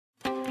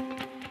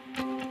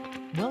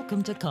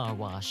Welcome to Car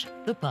Wash,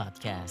 the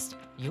podcast,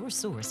 your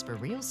source for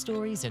real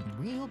stories and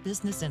real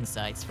business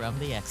insights from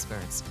the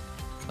experts,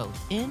 both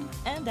in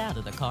and out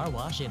of the car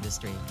wash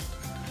industry.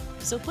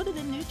 So put it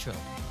in neutral,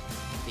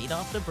 feet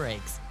off the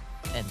brakes,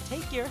 and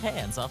take your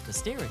hands off the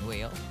steering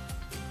wheel,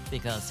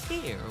 because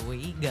here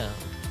we go.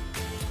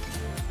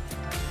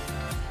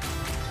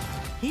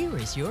 Here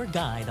is your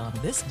guide on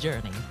this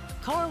journey,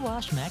 Car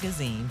Wash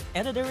Magazine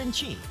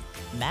Editor-in-Chief,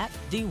 Matt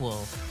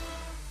DeWolf.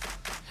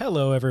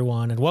 Hello,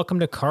 everyone, and welcome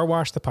to Car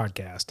Wash, the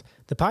podcast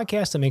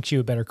that makes you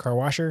a better car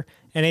washer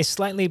and a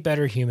slightly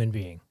better human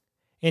being.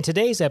 In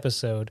today's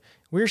episode,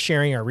 we're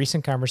sharing our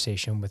recent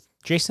conversation with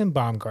Jason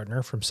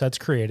Baumgartner from Suds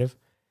Creative,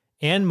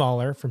 Ann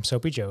Mahler from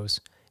Soapy Joe's,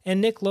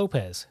 and Nick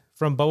Lopez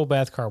from Bubble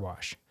Bath Car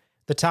Wash.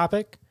 The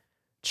topic?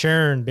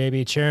 Churn,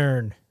 baby,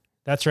 churn.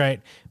 That's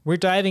right. We're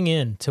diving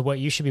into what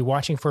you should be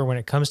watching for when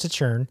it comes to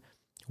churn,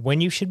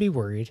 when you should be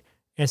worried,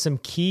 and some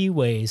key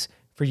ways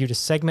for you to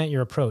segment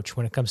your approach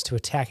when it comes to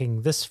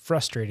attacking this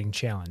frustrating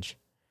challenge.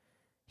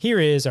 Here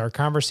is our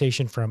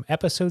conversation from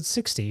episode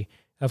 60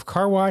 of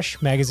Car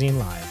Wash Magazine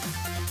Live.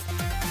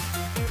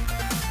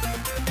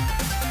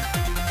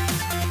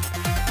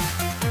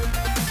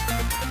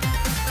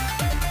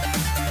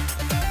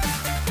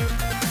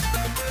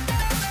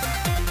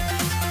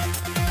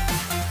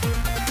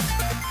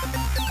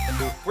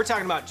 We're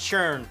talking about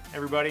churn,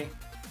 everybody.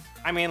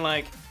 I mean,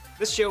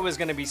 this show is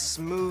going to be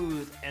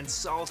smooth and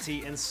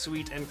salty and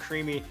sweet and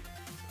creamy.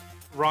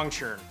 Wrong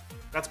churn.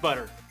 That's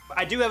butter.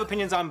 I do have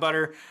opinions on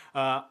butter.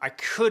 I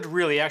could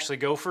really actually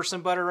go for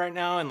some butter right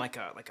now and like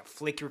a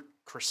flaky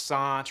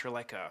croissant or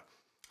like a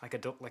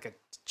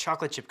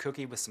chocolate chip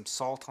cookie with some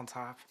salt on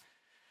top.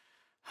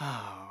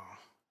 Oh.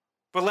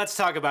 But let's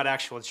talk about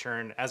actual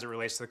churn as it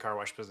relates to the car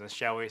wash business,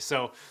 shall we?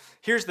 So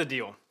here's the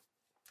deal.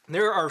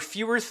 There are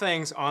fewer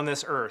things on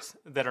this earth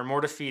that are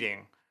more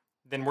defeating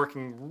than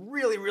working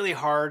really, really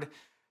hard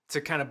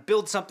to kind of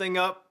build something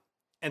up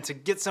and to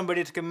get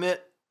somebody to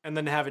commit and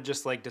then have it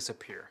just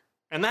disappear.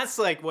 And that's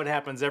what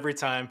happens every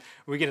time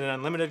we get an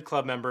unlimited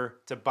club member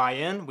to buy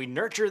in. We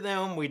nurture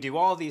them. We do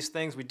all these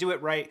things. We do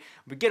it right.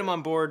 We get them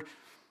on board.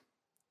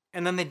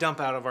 And then they dump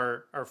out of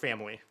our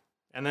family.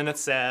 And then it's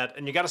sad.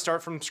 And you got to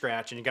start from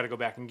scratch and you got to go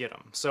back and get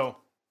them. So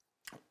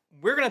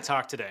we're going to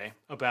talk today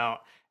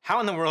about how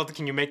in the world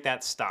can you make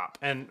that stop?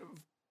 And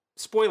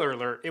spoiler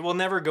alert, it will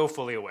never go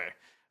fully away.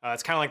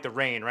 It's kind of like the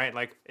rain,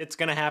 right? It's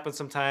going to happen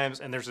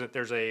sometimes, and there's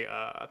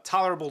a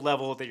tolerable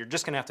level that you're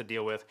just going to have to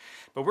deal with.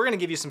 But we're going to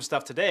give you some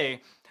stuff today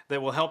that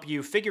will help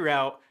you figure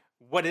out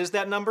what is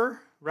that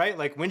number,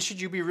 right? When should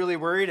you be really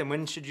worried, and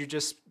when should you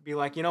just be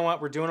like, you know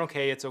what, we're doing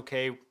okay, it's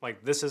okay,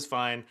 this is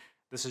fine.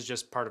 This is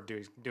just part of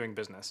doing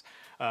business.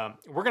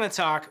 We're going to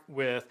talk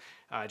with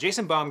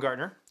Jason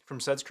Baumgartner from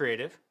Suds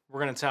Creative.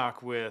 We're going to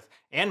talk with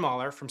Ann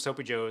Mahler from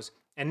Soapy Joe's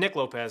and Nick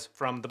Lopez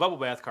from the Bubble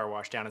Bath Car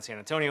Wash down in San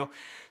Antonio.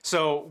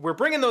 So we're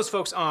bringing those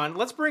folks on.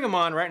 Let's bring them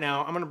on right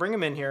now. I'm going to bring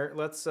them in here.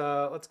 Let's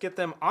get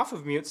them off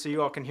of mute so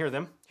you all can hear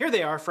them. Here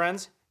they are,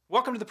 friends.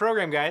 Welcome to the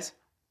program, guys.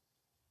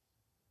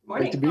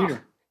 Great to be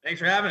here. Thanks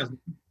for having us.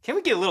 Can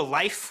we get a little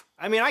life?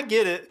 I mean, I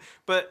get it,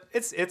 but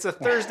it's a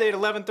Thursday at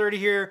 11:30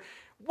 here.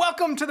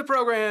 Welcome to the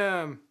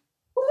program.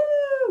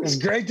 It's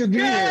great to be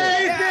here.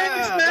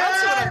 Yeah,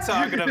 that's what I'm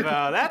talking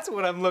about. That's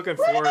what I'm looking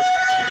for.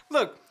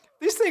 Look,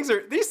 these things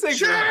are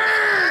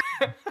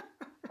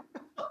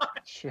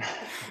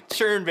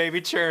churn,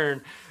 baby,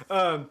 churn.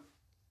 All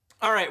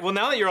right. Well,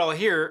 now that you're all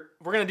here,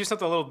 we're gonna do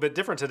something a little bit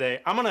different today.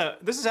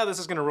 This is how this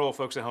is gonna roll,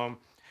 folks at home.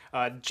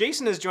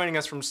 Jason is joining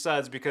us from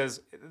Suds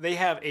because they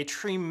have a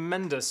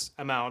tremendous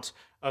amount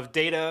of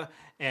data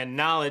and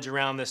knowledge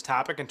around this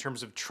topic in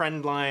terms of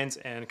trend lines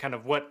and kind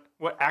of what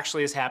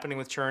actually is happening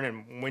with churn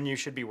and when you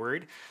should be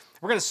worried.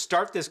 We're going to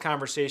start this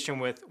conversation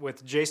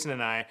with Jason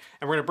and I,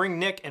 and we're going to bring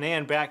Nick and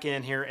Ann back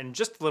in here in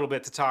just a little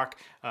bit to talk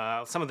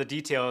some of the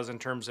details in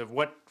terms of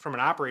what, from an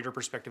operator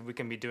perspective, we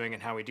can be doing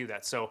and how we do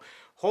that. So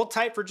hold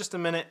tight for just a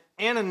minute.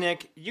 Ann and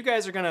Nick, you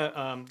guys are going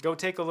to go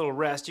take a little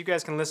rest. You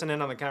guys can listen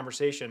in on the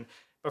conversation.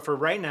 But for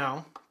right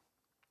now,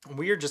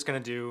 we are just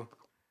going to do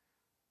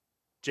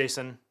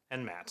Jason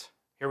and Matt.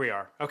 Here we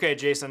are. Okay,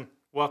 Jason,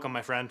 welcome,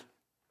 my friend.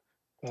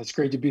 It's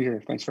great to be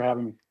here. Thanks for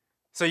having me.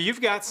 So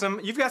you've got some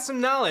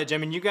knowledge. I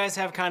mean, you guys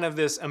have kind of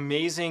this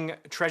amazing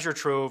treasure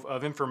trove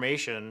of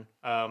information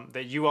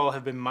that you all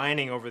have been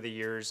mining over the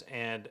years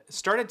and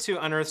started to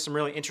unearth some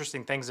really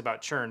interesting things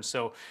about churn.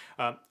 So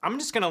I'm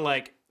just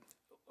gonna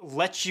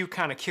let you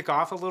kind of kick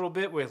off a little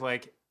bit with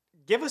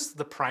give us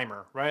the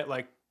primer, right?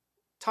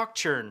 Talk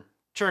churn,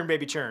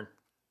 baby, churn.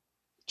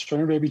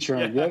 Churn, baby,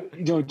 churn.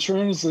 Yeah,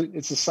 churn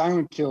it's a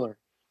silent killer.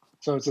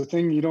 So it's a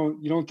thing you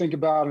don't think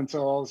about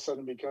until all of a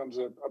sudden it becomes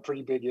a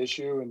pretty big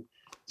issue. And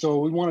so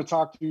what we want to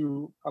talk to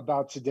you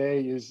about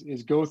today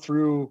is go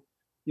through,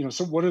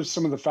 so what are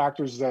some of the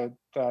factors that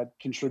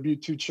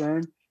contribute to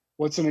churn?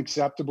 What's an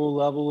acceptable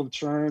level of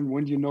churn?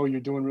 When do you know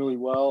you're doing really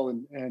well?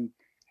 And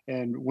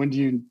when do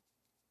you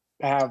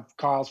have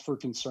cause for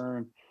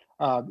concern?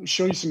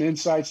 Show you some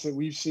insights that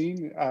we've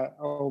seen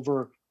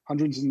over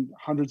hundreds and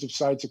hundreds of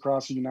sites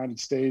across the United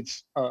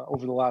States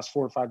over the last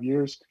 4 or 5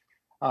 years.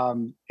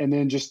 and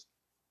then just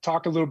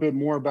talk a little bit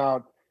more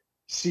about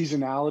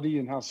seasonality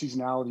and how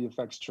seasonality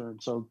affects churn.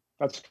 So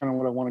that's kind of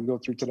what I want to go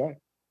through today.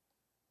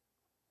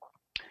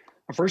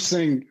 The first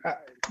thing,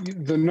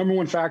 the number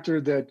one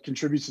factor that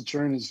contributes to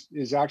churn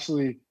is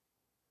actually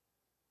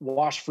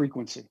wash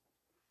frequency.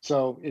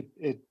 So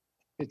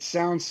it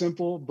sounds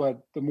simple,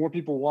 but the more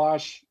people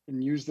wash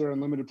and use their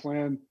unlimited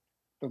plan,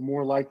 the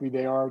more likely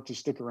they are to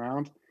stick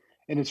around.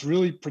 And it's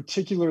really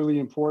particularly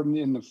important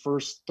in the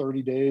first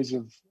 30 days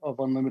of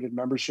unlimited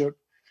membership.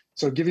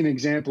 So give you an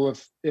example,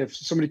 if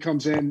somebody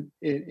comes in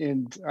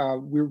and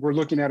we're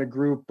looking at a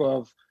group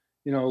of,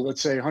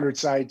 let's say 100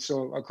 sites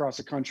across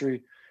the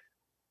country,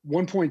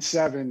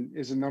 1.7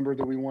 is a number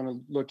that we want to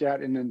look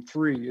at, and then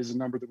 3 is a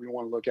number that we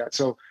want to look at.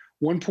 So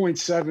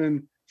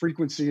 1.7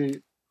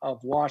 frequency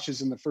of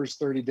washes in the first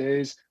 30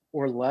 days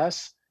or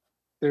less,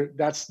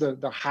 that's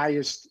the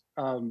highest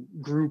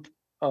group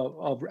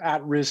of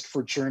at risk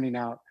for churning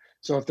out.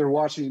 So if they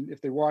wash in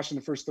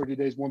the first 30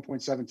 days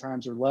 1.7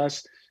 times or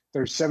less,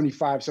 they're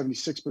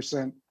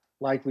 76%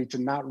 likely to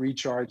not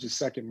recharge the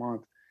second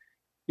month.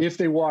 If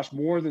they wash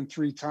more than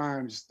 3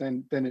 times,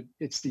 then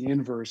it's the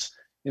inverse.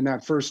 In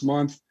that first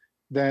month,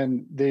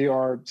 then they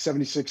are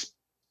 76%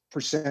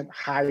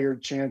 higher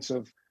chance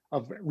of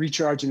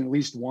recharging at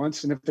least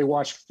once. And if they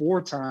wash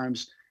 4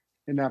 times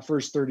in that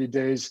first 30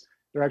 days,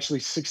 they're actually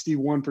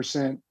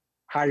 61%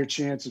 higher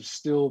chance of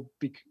still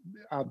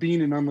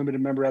being an unlimited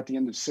member at the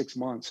end of 6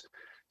 months.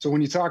 So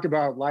when you talk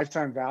about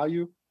lifetime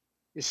value,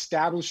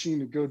 establishing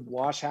the good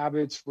wash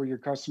habits for your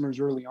customers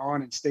early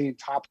on and staying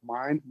top of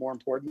mind, more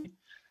importantly,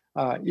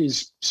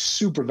 is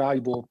super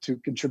valuable to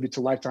contribute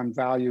to lifetime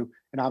value.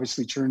 And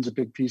obviously churn's a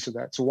big piece of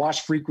that. So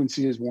wash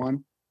frequency is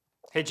one.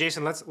 Hey,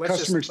 Jason, let's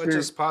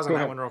just pause on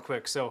that one real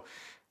quick. So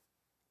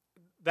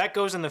that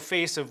goes in the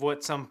face of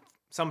what some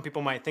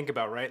people might think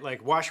about, right?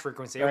 Like wash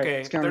frequency. Right.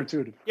 Okay, It's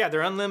counterintuitive.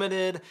 They're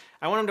unlimited.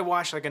 I want them to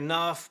wash like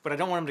enough, but I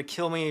don't want them to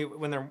kill me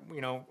when they're,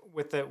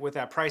 with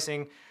that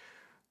pricing.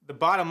 The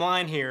bottom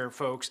line here,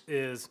 folks,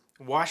 is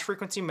wash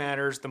frequency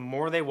matters. The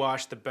more they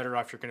wash, the better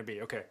off you're going to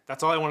be. Okay,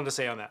 that's all I wanted to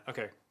say on that.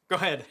 Okay, go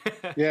ahead.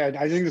 Yeah,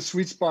 I think the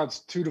sweet spot's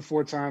 2 to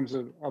 4 times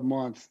a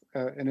month,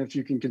 and if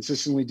you can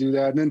consistently do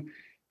that, and then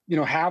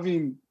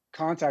having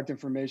contact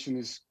information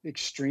is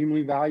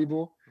extremely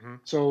valuable. Mm-hmm.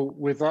 So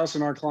with us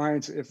and our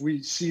clients, if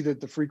we see that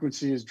the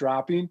frequency is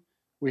dropping,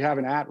 we have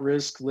an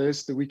at-risk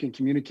list that we can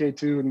communicate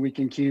to, and we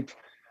can keep,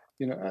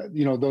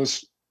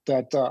 those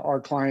that our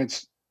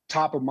clients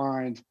top of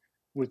mind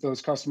with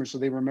those customers, so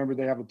they remember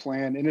they have a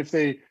plan. And if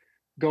they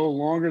go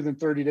longer than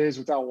 30 days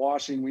without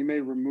washing, we may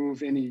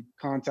remove any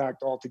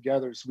contact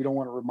altogether. So we don't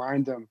want to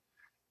remind them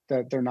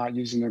that they're not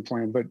using their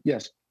plan. But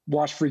yes,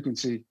 wash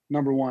frequency,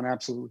 number one,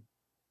 absolutely.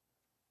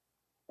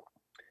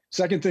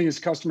 Second thing is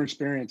customer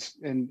experience.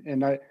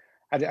 And I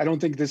don't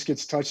think this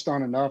gets touched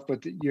on enough,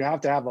 but you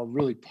have to have a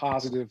really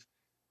positive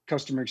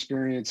customer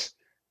experience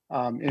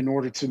in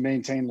order to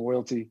maintain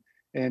loyalty.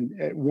 And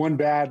one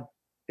bad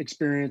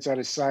experience at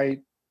a site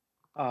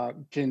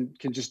can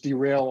just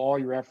derail all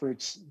your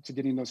efforts to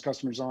getting those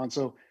customers on.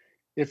 So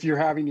if you're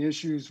having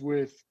issues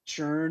with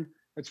churn,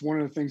 that's one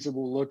of the things that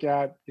we'll look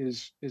at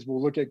is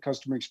we'll look at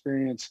customer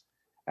experience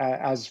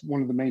as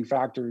one of the main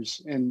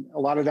factors. And a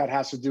lot of that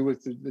has to do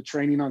with the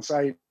training on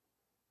site,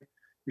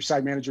 your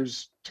site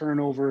managers,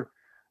 turnover,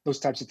 those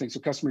types of things. So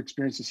customer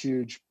experience is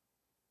huge.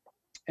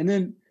 And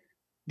then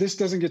this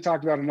doesn't get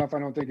talked about enough, I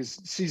don't think, is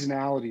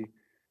seasonality.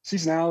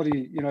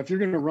 Seasonality, if you're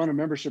going to run a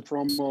membership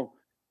promo,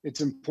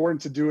 it's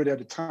important to do it at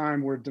a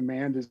time where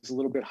demand is a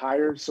little bit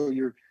higher. So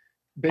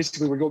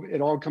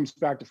it all comes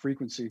back to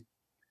frequency.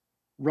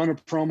 Run a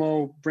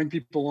promo, bring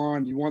people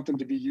on. You want them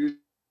to be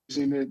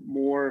using it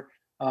more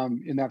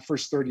in that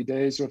first 30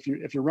 days. So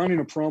if you're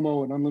running a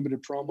promo, an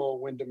unlimited promo,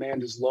 when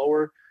demand is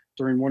lower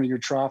during one of your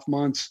trough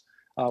months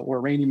or a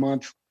rainy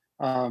month,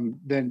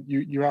 then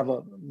you have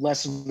a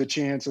less of a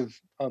chance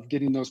of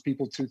getting those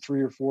people to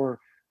 3 or 4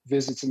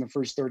 visits in the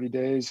first 30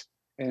 days,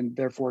 and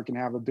therefore it can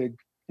have a big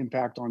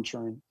impact on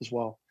churn as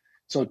well.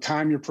 So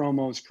time your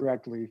promos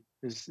correctly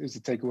is the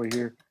takeaway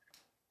here.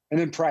 And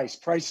then price,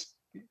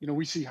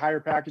 we see higher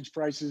package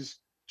prices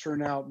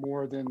churn out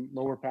more than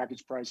lower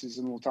package prices.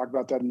 And we'll talk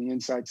about that in the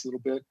insights a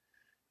little bit.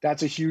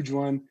 That's a huge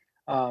one.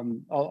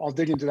 I'll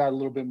dig into that a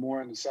little bit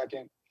more in a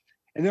second.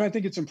 And then I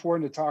think it's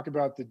important to talk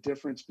about the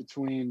difference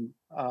between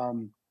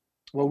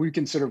what we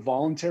consider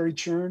voluntary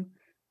churn,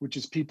 which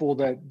is people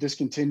that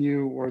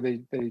discontinue or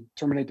they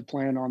terminate the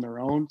plan on their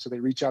own. So they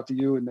reach out to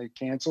you and they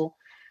cancel.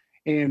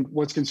 And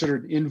what's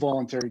considered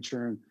involuntary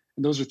churn.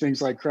 And those are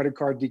things like credit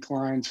card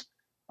declines.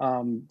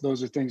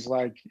 Those are things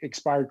like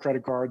expired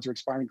credit cards or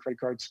expiring credit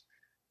cards.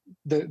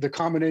 The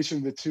combination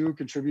of the two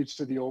contributes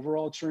to the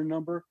overall churn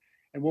number.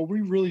 And what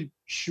we really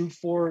shoot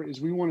for is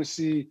we want to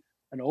see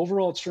an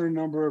overall churn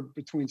number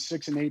between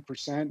 6 and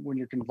 8% when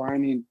you're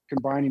combining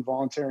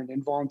voluntary and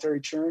involuntary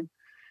churn.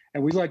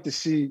 And we try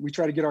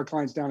to get our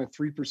clients down to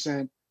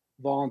 3%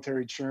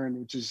 voluntary churn,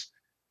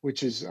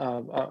 which is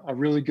a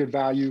really good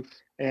value.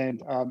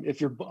 And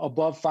if you're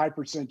above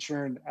 5%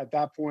 churn, at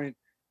that point,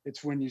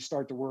 it's when you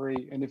start to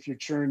worry. And if your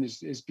churn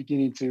is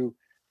beginning to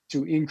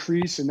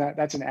increase, and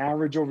that's an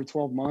average over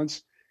 12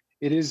 months,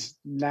 it is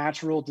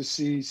natural to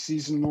see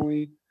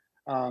seasonally,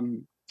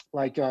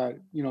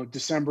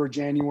 December,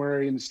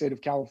 January in the state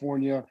of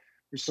California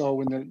or so,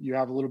 when you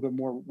have a little bit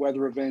more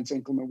weather events,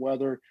 inclement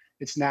weather,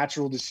 it's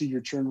natural to see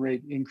your churn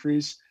rate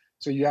increase.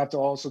 So you have to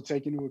also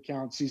take into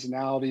account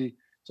seasonality.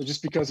 So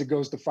just because it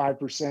goes to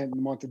 5% in the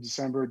month of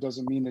December, it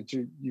doesn't mean that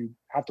you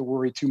have to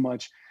worry too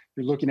much.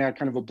 You're looking at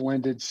kind of a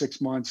blended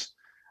 6 months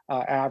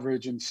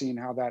average and seeing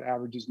how that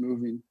average is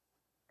moving.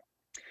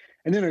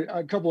 And then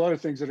a couple other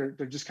things they're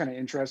just kind of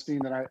interesting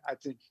that I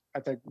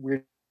think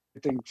weird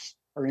things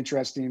are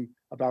interesting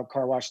about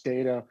car wash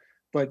data.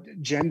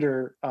 But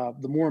gender,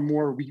 the more and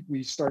more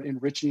we start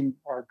enriching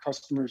our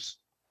customers'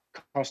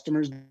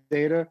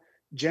 data,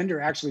 gender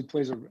actually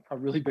plays a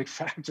really big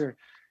factor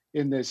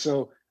in this.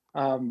 So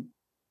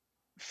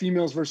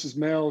females versus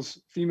males,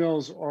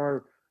 females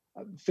are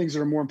things that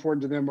are more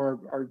important to them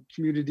are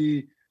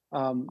community,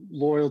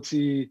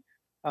 loyalty,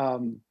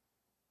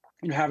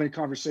 having a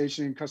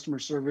conversation, customer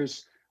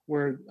service,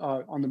 where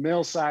on the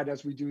male side,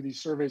 as we do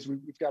these surveys,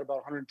 we've got about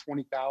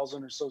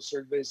 120,000 or so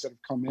surveys that have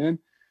come in.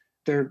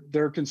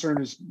 Their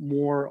concern is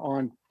more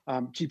on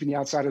keeping the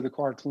outside of the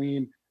car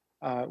clean,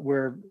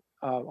 where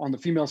on the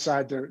female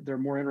side, they're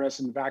more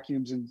interested in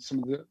vacuums and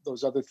some of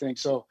those other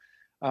things. So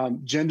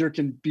gender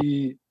can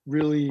be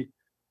really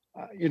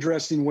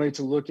interesting way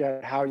to look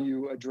at how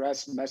you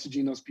address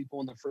messaging those people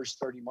in the first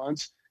 30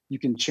 months. You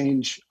can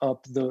change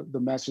up the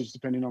message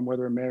depending on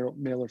whether a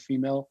male or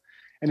female.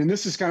 And then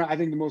this is kind of, I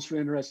think, the most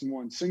interesting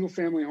one: single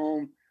family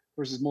home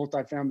versus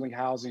multifamily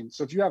housing.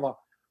 So if you have a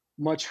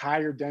much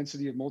higher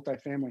density of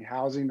multifamily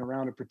housing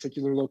around a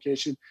particular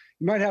location,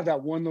 you might have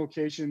that one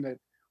location that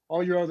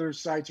all your other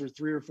sites are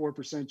 3 or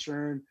 4%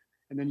 churn,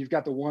 and then you've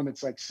got the one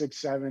that's like 6,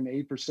 7,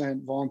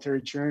 8%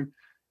 voluntary churn.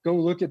 Go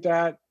look at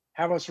that.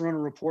 Have us run a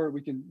report.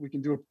 We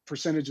can do a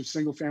percentage of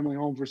single family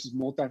home versus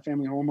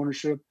multifamily home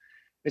ownership.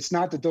 It's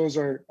not that those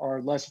are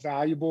less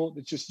valuable.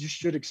 It's just you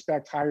should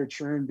expect higher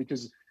churn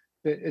because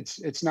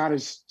it's not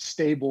as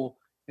stable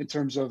in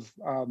terms of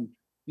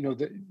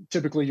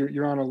typically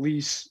you're on a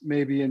lease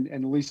maybe and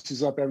the lease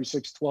is up every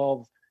 6,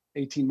 12,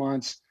 18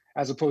 months,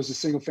 as opposed to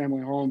single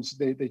family homes.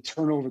 They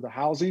turn over the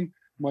housing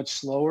much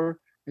slower,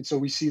 and so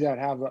we see that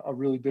have a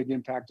really big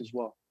impact as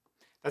well.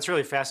 That's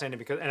really fascinating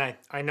because, and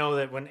I know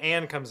that when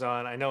Ann comes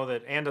on, I know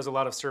that Ann does a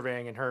lot of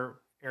surveying in her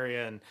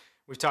area, and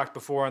we've talked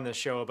before on this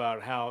show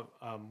about how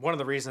one of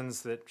the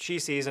reasons that she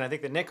sees, and I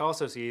think that Nick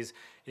also sees,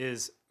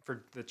 is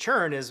for the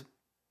churn is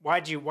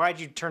why'd you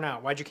turn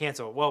out? Why'd you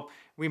cancel? Well,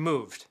 we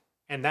moved,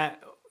 and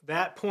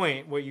that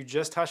point, what you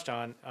just touched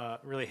on,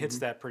 really hits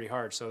that pretty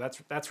hard. So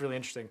that's really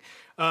interesting.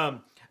 I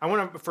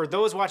want to, for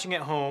those watching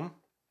at home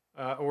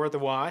or at the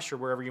wash or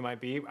wherever you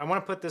might be, I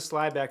want to put this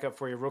slide back up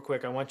for you real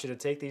quick. I want you to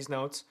take these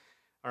notes.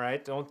 All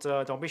right,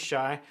 don't be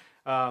shy.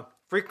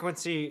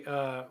 Frequency,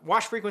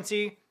 wash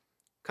frequency,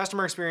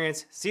 customer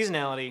experience,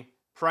 seasonality,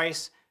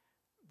 price,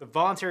 the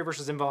voluntary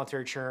versus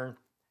involuntary churn,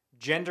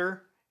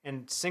 gender,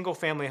 and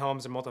single-family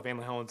homes and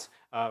multifamily homes,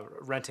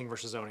 renting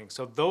versus owning.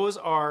 So those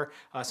are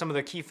some of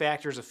the key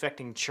factors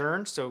affecting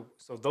churn. So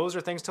those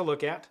are things to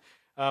look at.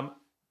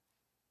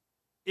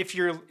 If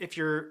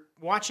you're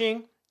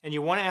watching and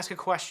you want to ask a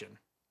question,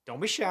 don't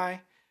be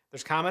shy.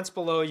 There's comments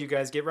below. You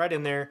guys get right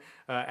in there.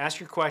 Ask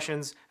your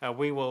questions.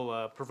 We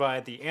will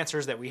provide the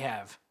answers that we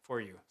have for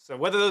you. So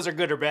whether those are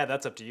good or bad,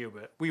 that's up to you,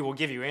 but we will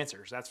give you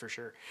answers. That's for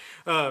sure.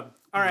 All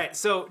right.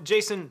 So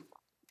Jason,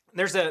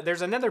 there's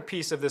another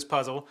piece of this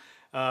puzzle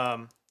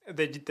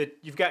that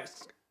you've got.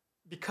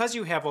 Because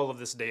you have all of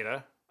this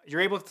data,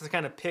 you're able to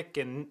kind of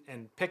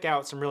pick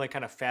out some really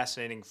kind of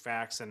fascinating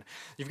facts. And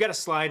you've got a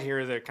slide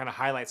here that kind of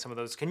highlights some of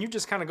those. Can you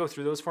just kind of go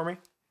through those for me?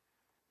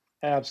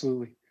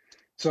 Absolutely.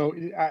 So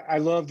I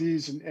love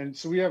these. And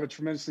so we have a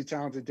tremendously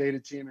talented data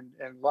team. And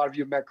a lot of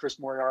you have met Chris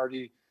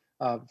Moriarty,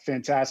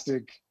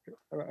 fantastic,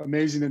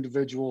 amazing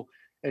individual.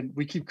 And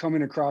we keep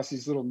coming across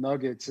these little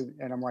nuggets.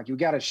 And I'm like, you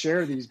got to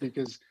share these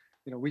because,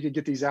 we could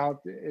get these out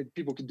and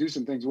people could do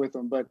some things with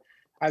them. But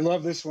I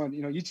love this one.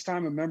 Each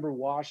time a member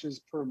washes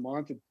per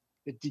month,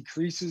 it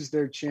decreases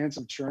their chance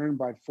of churn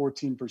by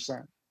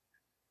 14%.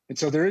 And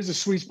so there is a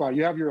sweet spot.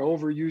 You have your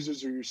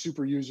overusers or your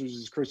super users,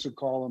 as Chris would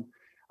call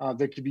them.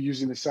 They could be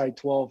using the site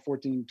 12,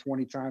 14,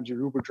 20 times, your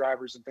Uber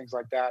drivers and things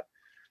like that.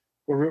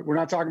 We're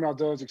not talking about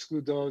those,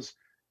 exclude those.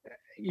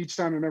 Each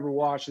time a member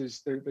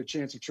washes, their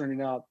chance of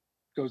churning out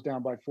goes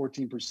down by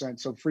 14%.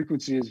 So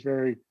frequency is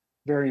very,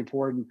 very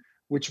important,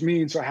 which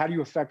means, so how do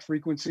you affect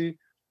frequency?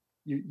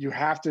 You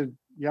have to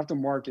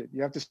market.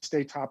 You have to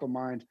stay top of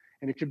mind.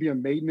 And it could be a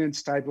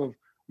maintenance type of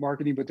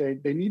marketing, but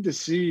they need to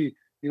see,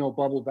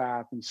 Bubble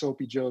Bath and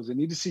Soapy Joe's. They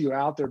need to see you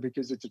out there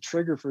because it's a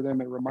trigger for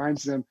them. It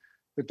reminds them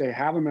that they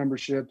have a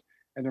membership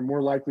and they're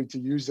more likely to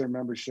use their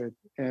membership.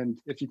 And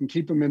if you can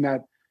keep them in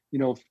that,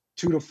 2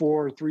 to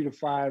 4, 3 to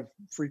 5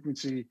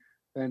 frequency,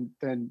 then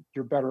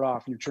you're better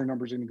off and your churn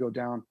numbers are going to go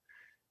down.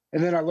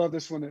 And then I love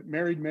this one, that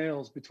married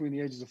males between the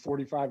ages of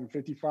 45 and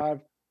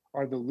 55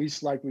 are the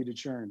least likely to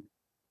churn.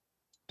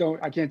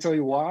 I can't tell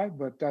you why,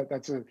 but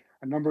that's a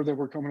number that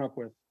we're coming up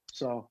with.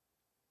 So.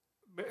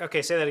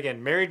 Okay, say that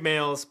again. Married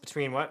males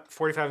between what,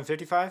 45 and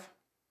 55?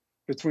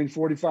 Between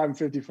 45 and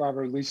 55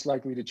 are least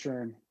likely to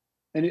churn.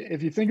 And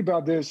if you think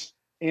about this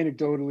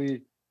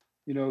anecdotally,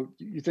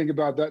 you think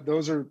about that,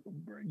 those are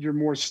your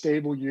more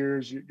stable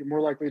years. You're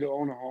more likely to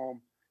own a home.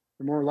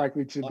 You're more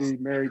likely to be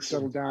married,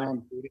 settle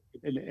down,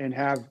 and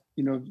have,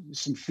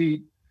 some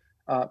feet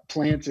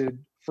planted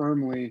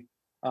firmly.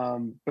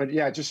 But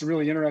yeah, just a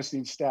really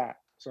interesting stat.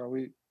 So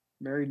we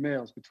married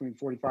males between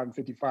 45 and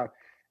 55.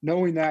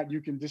 Knowing that,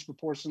 you can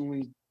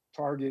disproportionately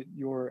target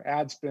your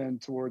ad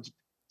spend towards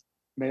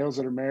males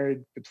that are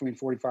married between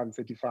 45 and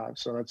 55.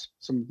 So that's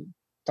some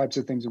types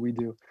of things that we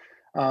do.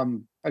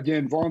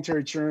 Again,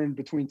 voluntary churn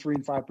between 3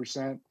 and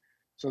 5%.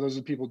 So those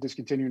are people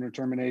discontinuing or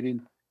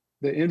terminating.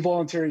 The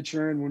involuntary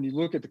churn, when you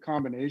look at the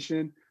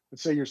combination,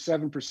 let's say you're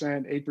 7%,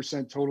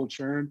 8% total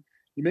churn,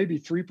 you may be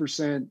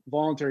 3%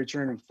 voluntary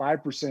churn and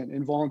 5%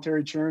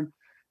 involuntary churn.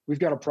 We've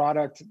got a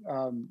product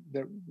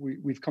that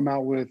we've come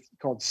out with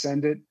called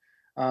Send It.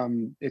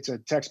 It's a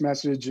text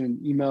message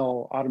and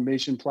email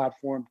automation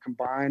platform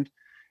combined.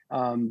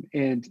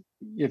 And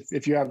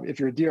if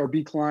you're a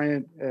DRB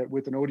client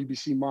with an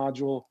ODBC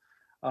module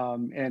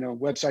and a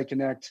Website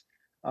Connect,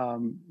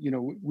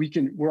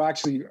 we're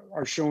actually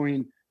are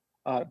showing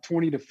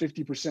 20 to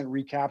 50%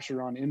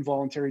 recapture on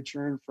involuntary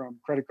churn from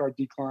credit card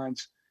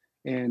declines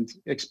and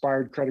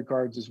expired credit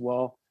cards as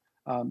well.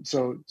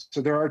 So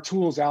there are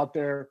tools out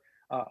there.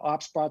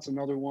 OpSpot's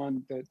another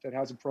one that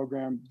has a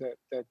program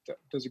that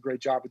does a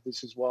great job at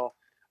this as well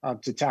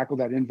to tackle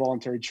that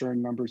involuntary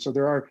churn number. So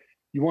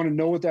you want to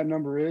know what that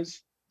number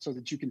is so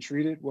that you can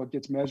treat it. What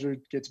gets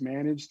measured gets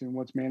managed, and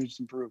what's managed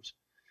improves.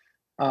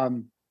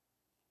 And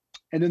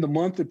then the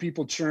month that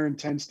people churn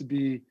tends to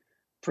be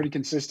pretty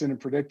consistent and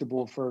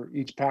predictable for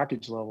each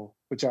package level,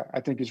 which I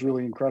think is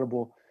really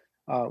incredible.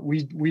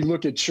 We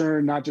look at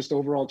churn, not just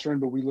overall churn,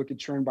 but we look at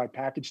churn by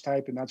package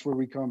type, and that's where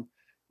we come.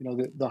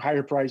 The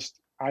higher priced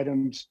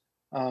items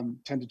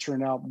tend to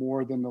churn out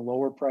more than the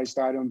lower priced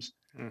items.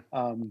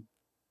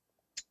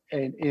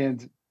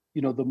 And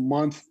the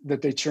month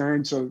that they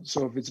churn. So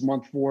if it's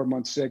month 4,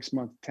 month 6,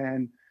 month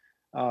 10,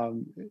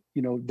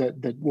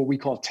 that what we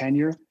call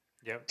tenure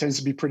tends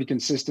to be pretty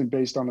consistent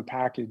based on the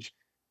package.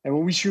 And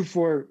when we shoot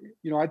for,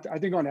 I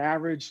think on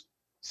average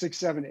 6,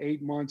 7,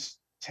 8 months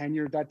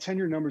tenure, that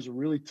tenure number is a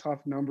really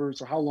tough number.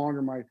 So how long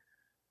are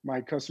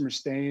my customers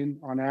staying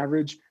on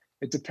average?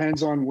 It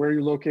depends on where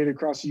you're located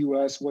across the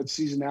US, what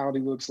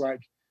seasonality looks like,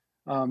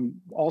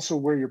 also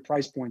where your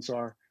price points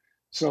are.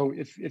 So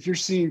if you're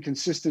seeing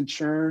consistent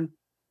churn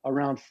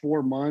around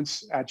 4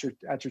 months at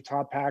your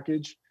top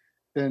package,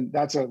 then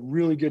that's a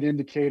really good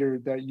indicator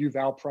that you've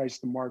outpriced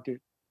the market,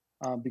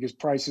 because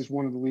price is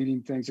one of the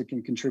leading things that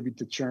can contribute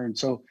to churn.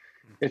 So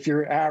if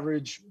your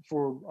average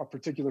for a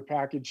particular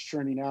package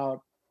churning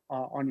out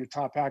on your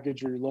top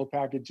package or your low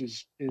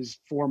package is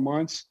 4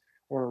 months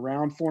or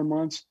around 4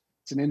 months,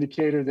 it's an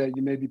indicator that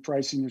you may be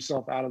pricing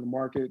yourself out of the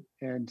market,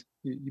 and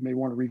you may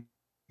want to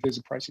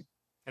revisit pricing.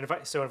 And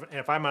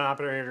if I'm an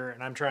operator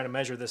and I'm trying to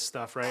measure this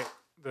stuff, right?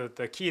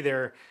 The key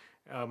there,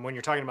 when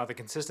you're talking about the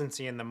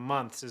consistency in the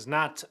months, is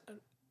not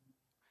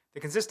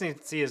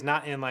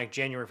in like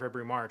January,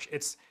 February, March.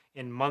 It's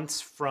in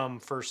months from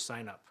first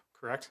sign up,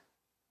 correct?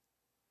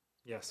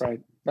 Yes.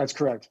 Right. That's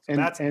correct. So and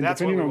that's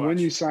depending on when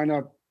you sign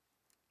up,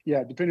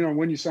 depending on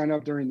when you sign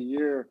up during the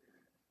year,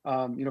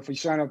 if you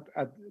sign up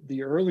at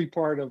the early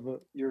part of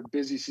your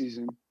busy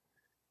season,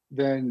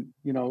 then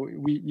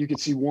you could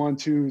see 1,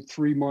 2,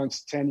 3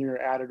 months tenure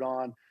added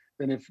on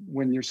than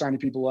when you're signing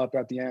people up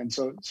at the end.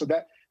 So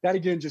that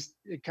again, just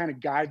it kind of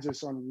guides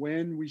us on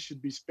when we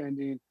should be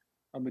spending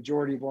a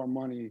majority of our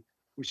money.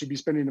 We should be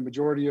spending a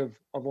majority of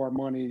our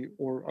money,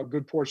 or a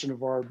good portion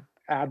of our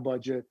ad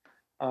budget,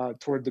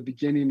 toward the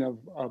beginning of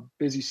a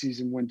busy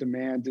season when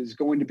demand is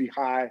going to be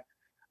high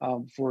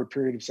for a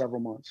period of several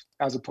months,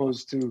 as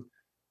opposed to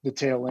the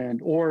tail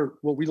end. Or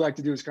what we like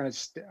to do is kind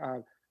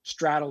of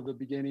straddle the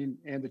beginning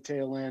and the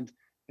tail end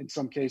in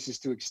some cases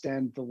to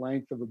extend the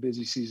length of a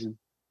busy season.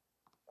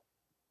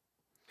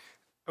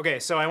 Okay,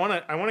 so I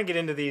want to get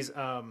into these.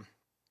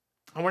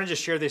 I want to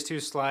just share these 2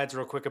 slides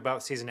real quick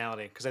about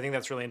seasonality, because I think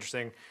that's really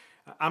interesting.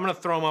 I'm going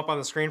to throw them up on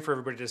the screen for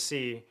everybody to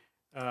see,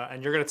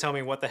 and you're going to tell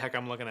me what the heck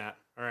I'm looking at.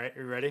 All right,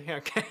 you ready?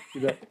 Okay.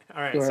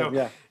 All right.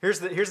 So here's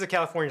the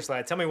California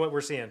slide. Tell me what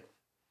we're seeing.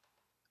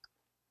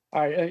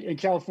 All right, in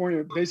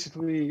California,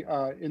 basically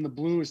in the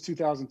blue is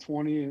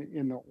 2020,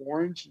 in the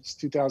orange it's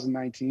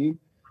 2019,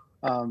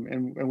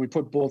 and we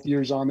put both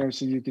years on there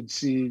so you could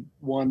see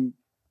one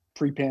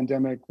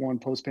pre-pandemic, one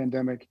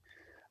post-pandemic.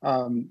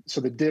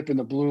 So the dip in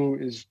the blue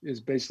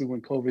is basically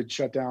when COVID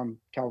shut down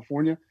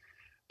California.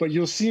 But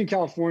you'll see in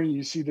California,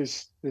 you see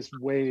this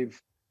wave,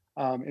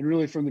 and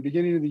really from the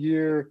beginning of the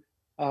year,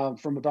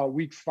 from about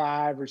week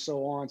 5 or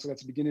so on, so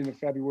that's the beginning of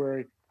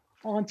February,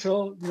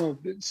 until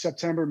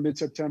September,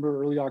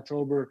 mid-September, early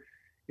October,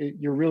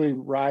 you're really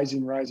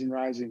rising.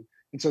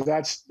 And so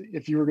that's,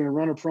 if you were going to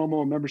run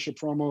a membership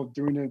promo,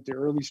 doing it the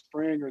early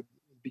spring or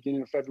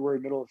beginning of February,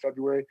 middle of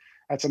February.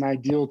 That's an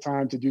ideal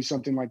time to do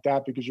something like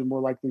that because you're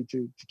more likely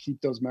to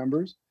keep those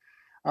members.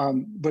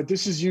 But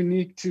this is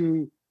unique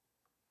to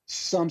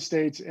some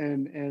states,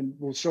 and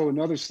we'll show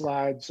another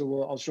slide.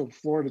 So I'll show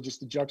Florida just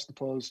to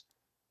juxtapose.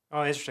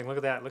 Oh, interesting. Look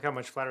at that. Look how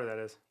much flatter that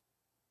is.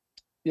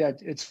 Yeah,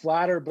 it's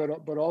flatter,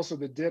 but also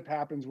the dip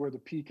happens where the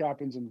peak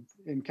happens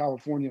in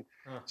California.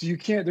 So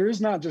there is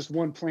not just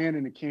one plan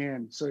in a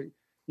can. So,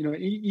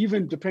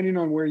 even depending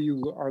on where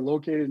you are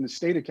located in the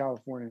state of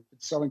California,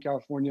 it's Southern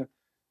California,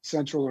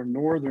 Central or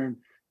Northern,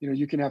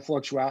 you can have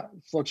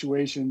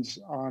fluctuations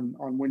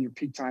on when your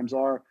peak times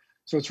are.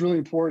 So it's really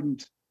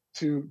important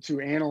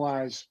to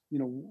analyze,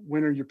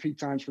 when are your peak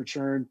times for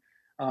churn,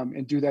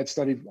 and do that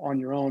study on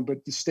your own.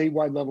 But the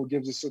statewide level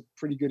gives us a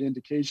pretty good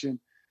indication.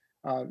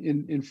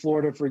 In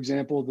Florida, for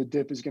example, the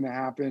dip is going to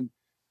happen,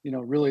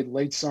 really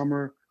late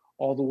summer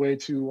all the way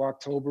to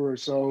October or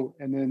so.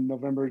 And then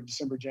November,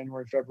 December,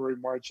 January, February,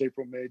 March,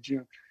 April, May,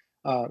 June,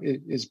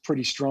 it is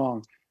pretty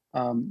strong.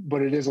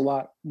 But it is a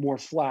lot more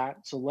flat,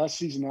 so less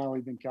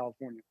seasonality than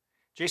California.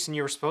 Jason,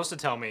 you were supposed to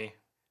tell me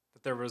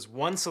that there was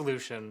one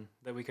solution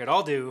that we could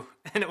all do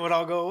and it would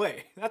all go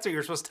away. That's what you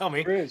were supposed to tell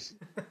me. There is.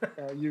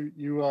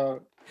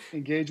 You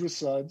engage with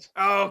SUDS.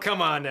 Oh, come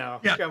on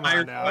now. Yeah, come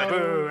on now.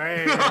 Boo.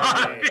 Hey.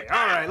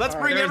 All right, let's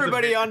bring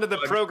everybody onto the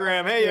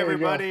program. Hey,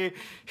 everybody.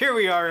 Here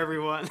we are,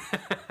 everyone.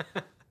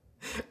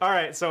 All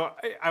right, so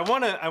I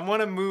want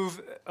to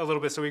move a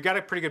little bit. So we've got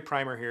a pretty good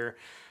primer here.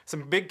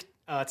 Some big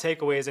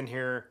takeaways in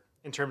here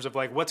in terms of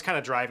like what's kind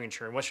of driving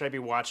churn. What should I be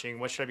watching?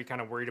 What should I be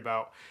kind of worried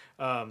about?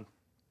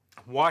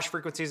 Wash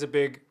frequency is a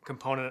big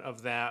component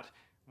of that.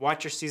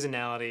 Watch your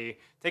seasonality.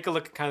 Take a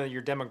look at kind of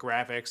your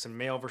demographics and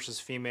male versus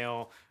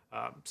female,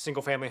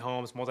 single family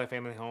homes,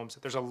 multifamily homes.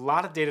 There's a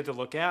lot of data to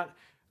look at,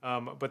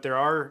 but there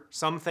are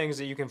some things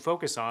that you can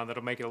focus on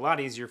that'll make it a lot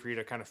easier for you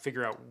to kind of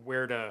figure out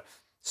where to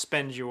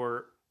spend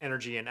your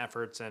energy and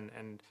efforts.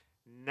 And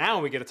now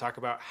we get to talk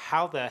about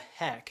how the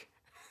heck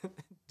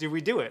do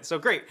we do it? So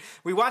great.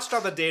 We watched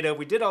all the data.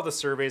 We did all the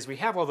surveys. We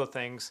have all the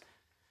things.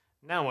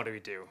 Now what do we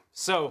do?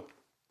 So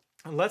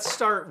let's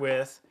start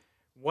with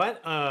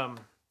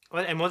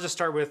and we'll just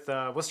start with,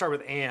 we'll start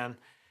with Ann.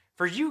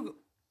 For you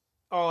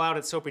all out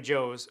at Soapy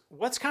Joe's,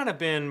 what's kind of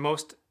been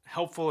most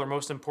helpful or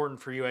most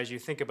important for you as you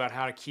think about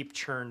how to keep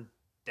churn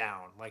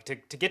down, like to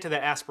get to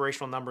that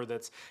aspirational number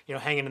that's,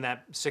 hanging in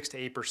that 6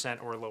 to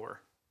 8% or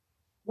lower?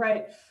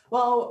 Right.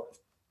 Well,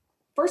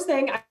 first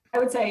thing I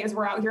would say is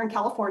we're out here in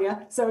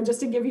California. So just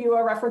to give you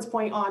a reference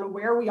point on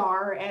where we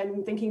are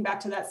and thinking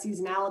back to that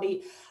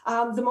seasonality,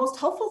 the most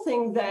helpful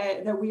thing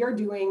that we are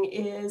doing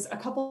is a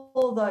couple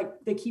of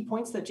the key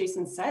points that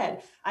Jason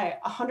said. I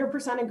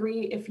 100%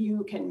 agree. If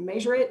you can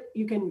measure it,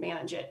 you can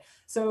manage it.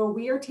 So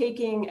we are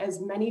taking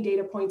as many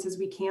data points as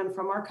we can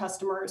from our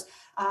customers.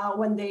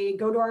 When they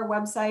go to our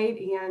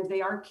website and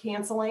they are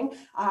canceling,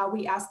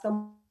 we ask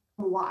them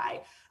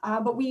why.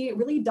 But we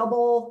really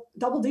double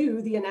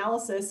do the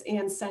analysis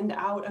and send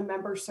out a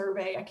member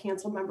survey, a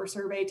canceled member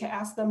survey, to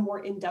ask them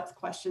more in-depth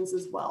questions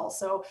as well.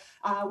 So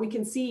we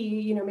can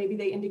see, maybe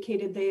they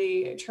indicated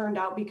they churned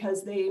out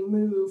because they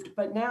moved,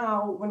 but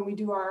now when we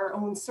do our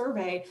own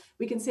survey,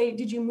 we can say,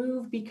 did you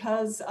move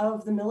because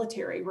of the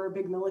military? We're a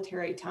big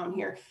military town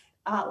here.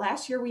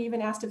 Last year, we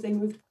even asked if they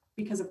moved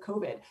because of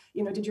COVID.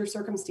 Did your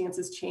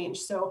circumstances change?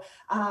 So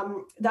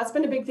that's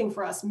been a big thing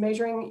for us,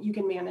 measuring, you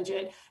can manage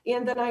it.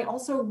 And then I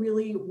also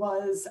really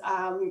was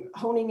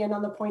honing in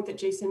on the point that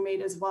Jason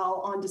made as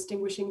well on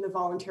distinguishing the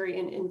voluntary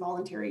and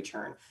involuntary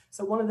churn.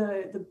 So one of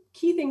the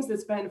key things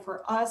that's been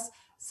for us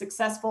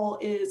successful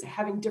is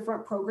having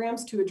different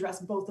programs to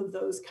address both of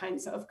those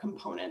kinds of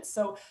components.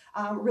 So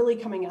really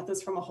coming at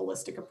this from a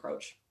holistic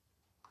approach.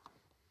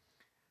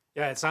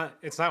 Yeah, it's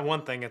not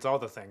one thing, it's all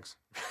the things,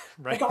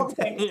 right? It's all the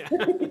things. Yeah.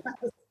 Yes.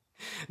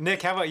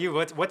 Nick, how about you?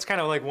 What's kind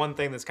of like one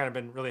thing that's kind of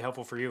been really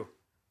helpful for you?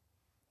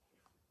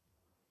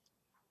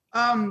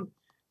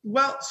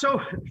 Well, so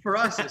for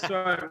us,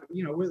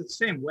 we're the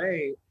same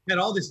way. We had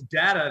all this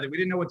data that we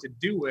didn't know what to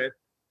do with.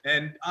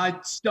 And I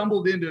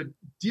stumbled into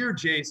Dear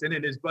Jason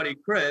and his buddy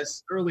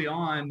Chris early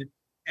on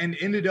and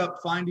ended up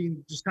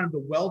finding just kind of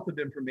the wealth of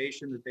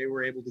information that they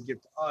were able to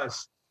give to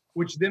us,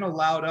 which then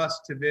allowed us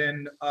to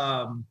then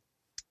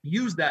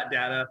use that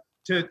data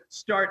to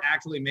start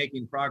actually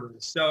making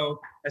progress. So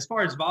as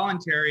far as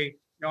voluntary,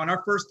 in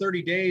our first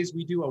 30 days,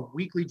 we do a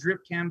weekly drip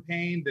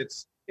campaign that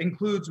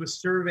includes with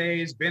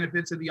surveys,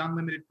 benefits of the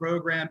unlimited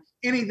program,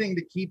 anything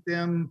to keep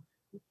them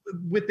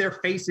with their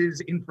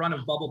faces in front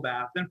of bubble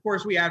bath. And of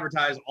course, we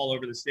advertise all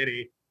over the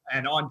city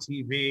and on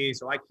TV.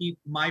 So I keep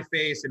my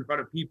face in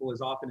front of people as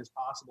often as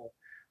possible.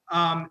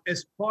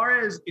 As far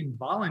as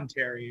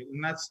involuntary,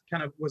 and that's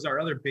kind of was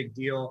our other big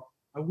deal,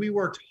 we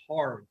worked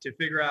hard to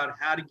figure out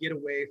how to get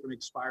away from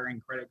expiring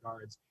credit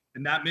cards.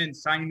 And that meant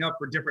signing up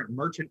for different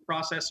merchant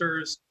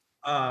processors,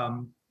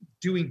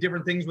 doing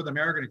different things with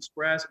American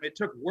Express. It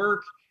took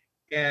work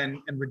and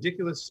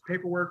ridiculous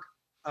paperwork,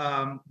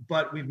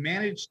 but we've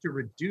managed to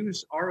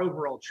reduce our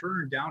overall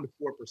churn down to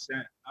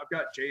 4%. I've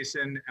got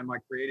Jason and my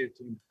creative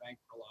team to thank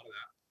for a lot of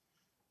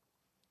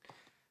that.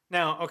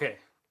 Now, okay,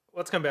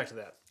 let's come back to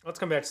that. Let's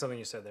come back to something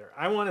you said there.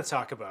 I want to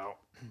talk about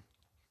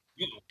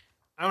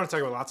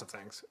lots of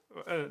things,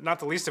 not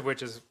the least of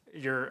which is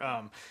your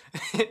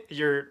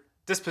your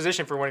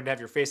disposition for wanting to have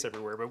your face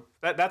everywhere.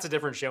 But that's a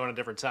different show and a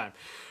different time.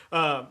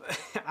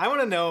 I want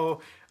to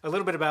know a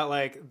little bit about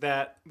like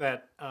that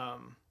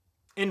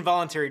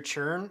involuntary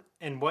churn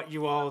and what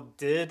you all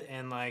did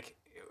and like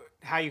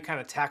how you kind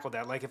of tackled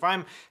that. Like if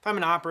I'm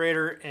an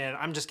operator and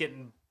I'm just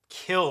getting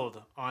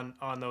killed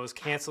on those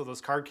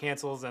card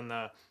cancels and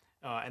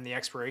the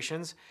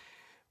expirations,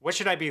 what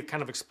should I be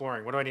kind of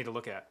exploring? What do I need to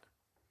look at?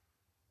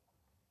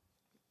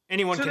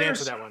 Anyone can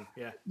answer that one.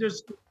 Yeah.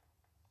 There's a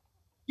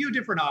few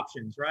different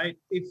options, right?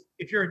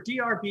 If you're a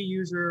DRB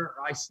user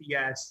or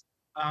ICS,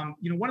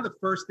 one of the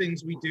first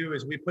things we do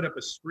is we put up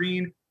a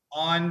screen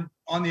on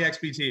the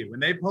XBT. When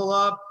they pull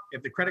up,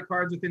 if the credit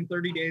card's within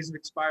 30 days of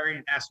expiry,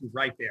 it asks you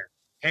right there,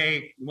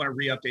 hey, you want to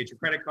re-update your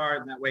credit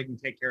card, and that way you can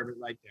take care of it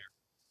right there.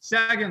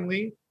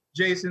 Secondly,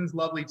 Jason's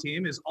lovely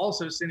team is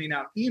also sending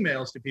out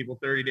emails to people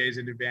 30 days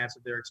in advance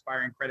of their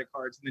expiring credit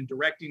cards and then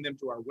directing them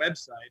to our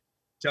website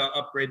to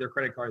upgrade their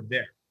credit card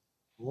there.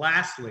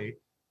 Lastly,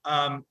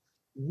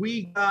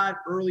 we got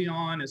early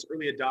on as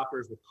early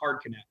adopters with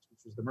Card Connect,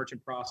 which was the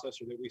merchant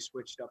processor that we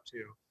switched up to.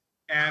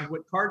 And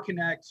what Card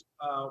Connect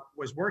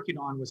was working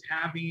on was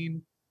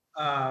having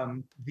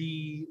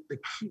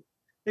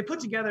they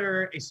put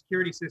together a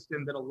security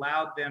system that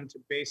allowed them to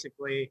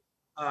basically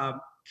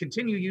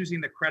continue using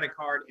the credit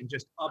card and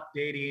just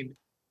updating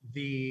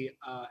the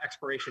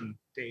expiration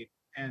date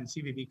and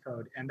CVV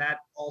code. And that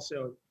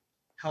also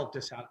helped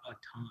us out a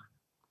ton.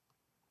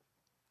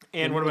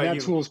 And what about that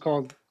you? That tool is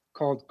called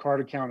Card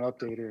Account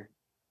Updater.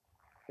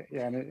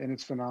 Yeah, and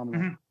it's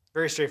phenomenal. Mm-hmm.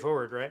 Very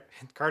straightforward, right?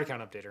 Card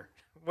account updater.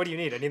 What do you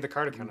need? I need the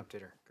card account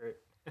updater. Great.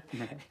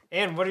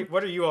 And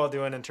what are you all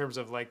doing in terms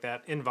of like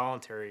that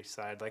involuntary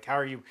side? Like how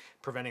are you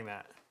preventing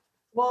that?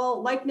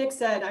 Well, like Nick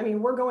said, I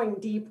mean, we're going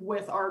deep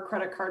with our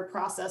credit card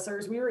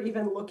processors. We were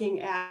even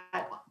looking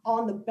at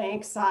on the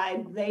bank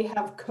side, they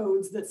have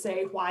codes that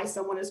say why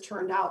someone is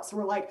churned out. So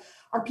we're like,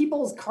 are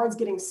people's cards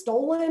getting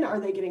stolen?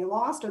 Are they getting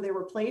lost? Are they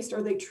replaced?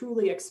 Are they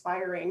truly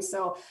expiring?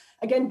 So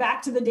again,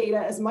 back to the data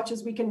as much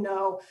as we can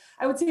know.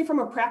 I would say from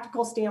a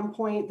practical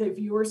standpoint that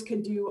viewers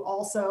could do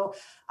also,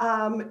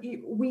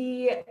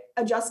 we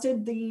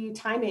adjusted the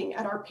timing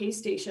at our pay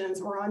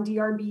stations. We're on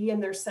DRB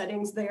and there's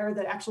settings there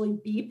that actually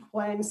beep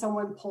when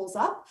someone pulls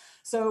up.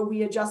 So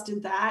we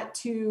adjusted that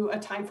to a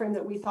time frame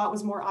that we thought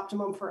was more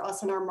optimum for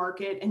us in our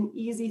market, an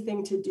easy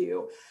thing to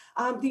do.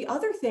 The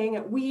other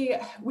thing we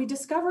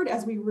discovered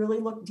as we really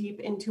looked deep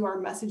into our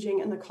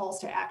messaging and the calls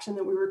to action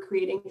that we were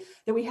creating,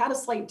 that we had a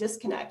slight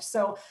disconnect.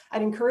 So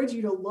I'd encourage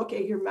you to look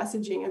at your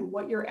messaging and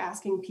what you're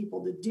asking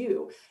people to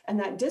do. And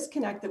that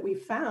disconnect that we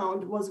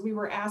found was we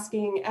were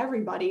asking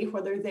everybody,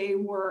 whether they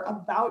were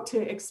about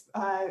to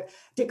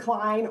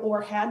decline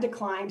or had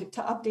declined,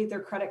 to update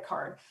their credit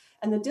card.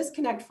 And the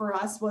disconnect for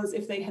us was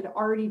if they had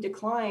already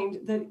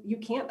declined, that you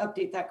can't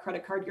update that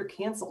credit card, you're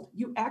canceled.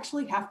 You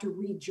actually have to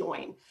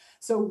rejoin.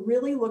 So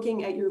really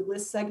looking at your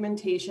list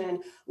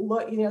segmentation,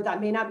 that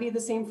may not be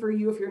the same for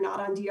you if you're not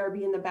on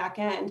DRB in the back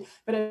end,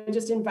 but I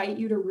just invite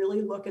you to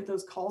really look at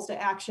those calls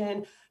to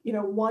action.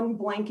 One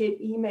blanket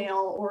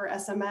email or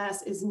SMS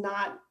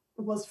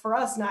was for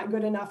us not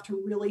good enough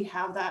to really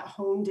have that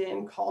honed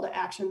in call to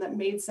action that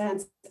made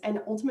sense and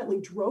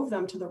ultimately drove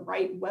them to the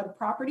right web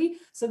property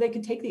so they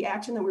could take the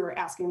action that we were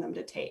asking them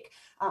to take.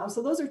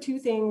 So those are two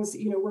things,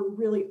 we're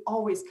really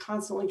always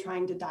constantly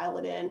trying to dial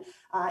it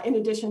in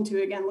addition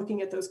to, again,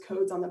 looking at those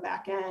codes on the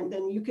back end.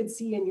 And you could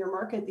see in your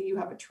market that you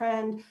have a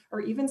trend,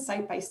 or even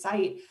site by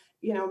site,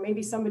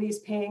 maybe somebody's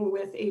paying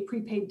with a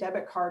prepaid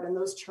debit card and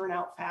those churn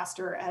out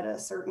faster at a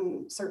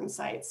certain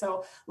site.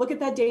 So look at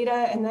that data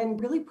and then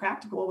really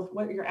practical with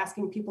what you're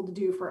asking people to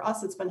do. For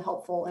us, it's been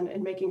helpful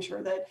in making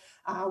sure that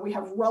we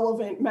have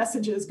relevant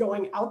messages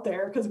going out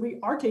there, because we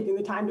are taking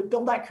the time to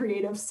build that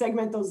creative,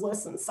 segment those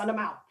lists and send them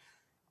out.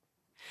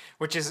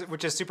 Which is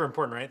super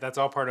important, right? That's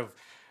all part of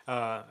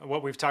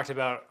what we've talked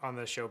about on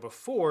the show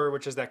before,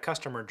 which is that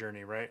customer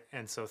journey, right?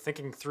 And so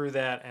thinking through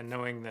that and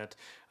knowing that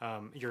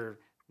you're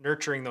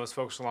nurturing those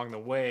folks along the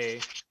way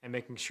and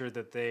making sure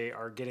that they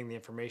are getting the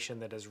information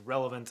that is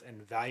relevant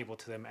and valuable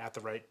to them at the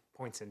right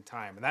points in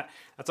time. And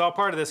that's all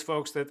part of this,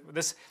 folks. That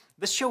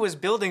this show is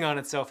building on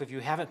itself if you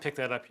haven't picked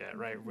that up yet,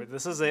 right?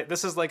 This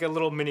is like a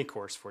little mini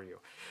course for you.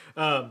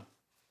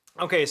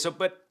 Okay,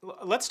 but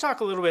let's talk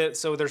a little bit.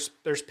 So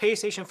there's pay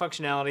station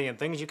functionality and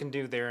things you can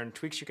do there and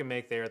tweaks you can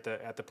make there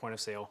at the point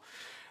of sale.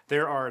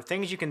 There are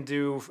things you can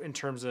do in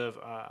terms of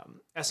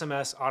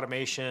SMS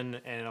automation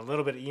and a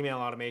little bit of email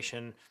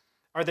automation.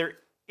 Are there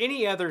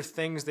any other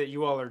things that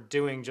you all are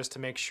doing just to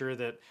make sure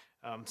that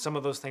some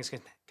of those things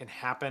can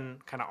happen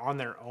kind of on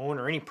their own,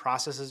 or any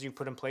processes you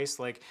put in place?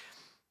 Like,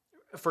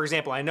 for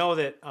example, I know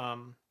that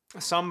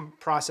some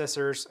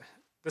processors,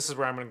 this is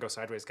where I'm going to go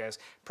sideways, guys,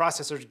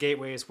 processors,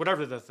 gateways,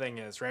 whatever the thing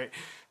is, right?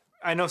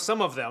 I know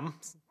some of them,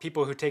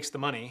 people who takes the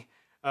money,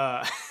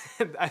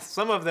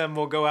 Some of them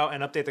will go out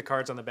and update the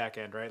cards on the back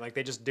end, right? Like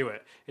they just do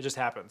it. It just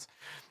happens.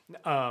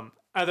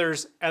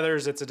 Others,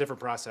 it's a different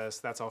process.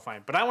 That's all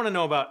fine. But I want to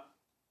know about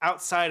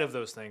outside of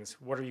those things.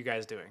 What are you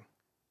guys doing?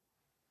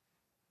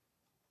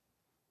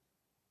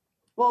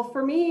 Well,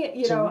 for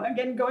me,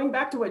 again, going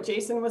back to what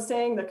Jason was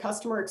saying, the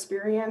customer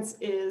experience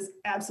is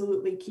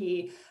absolutely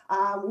key.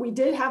 We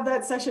did have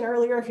that session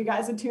earlier. If you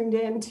guys had tuned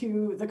in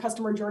to the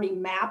customer journey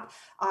map,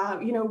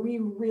 we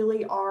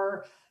really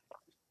are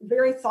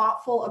very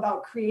thoughtful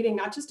about creating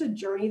not just a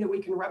journey that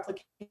we can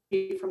replicate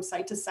from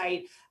site to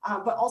site,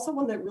 but also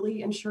one that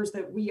really ensures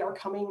that we are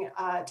coming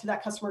to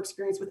that customer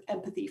experience with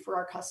empathy for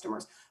our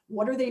customers.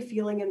 What are they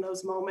feeling in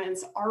those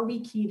moments? Are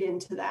we keyed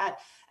into that?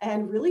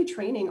 And really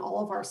training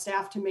all of our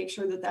staff to make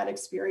sure that that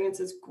experience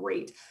is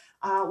great.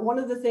 One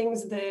of the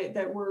things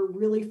that we're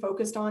really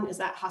focused on is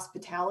that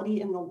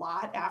hospitality in the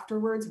lot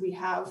afterwards. We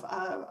have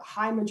a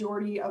high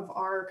majority of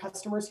our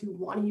customers who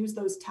want to use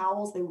those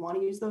towels. They want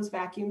to use those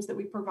vacuums that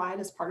we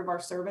provide as part of our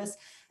service.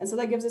 And so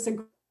that gives us a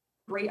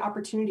great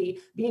opportunity,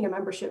 being a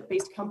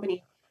membership-based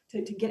company,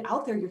 to get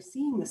out there. You're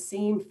seeing the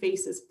same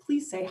faces.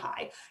 Please say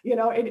hi.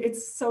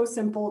 It's so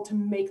simple to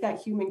make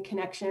that human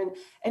connection.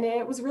 And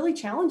it was really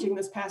challenging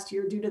this past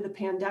year due to the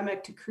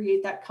pandemic to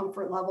create that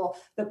comfort level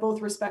that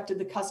both respected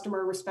the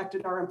customer,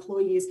 respected our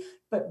employees,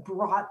 but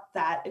brought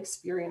that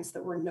experience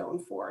that we're known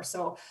for.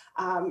 So,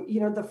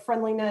 the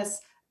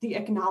friendliness, the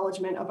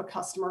acknowledgement of a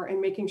customer,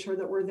 and making sure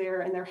that we're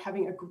there and they're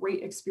having a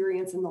great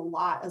experience in the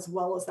lot, as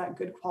well as that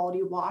good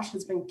quality wash,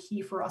 has been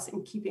key for us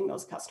in keeping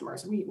those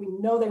customers. We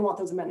know they want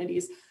those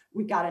amenities.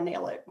 We got to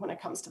nail it when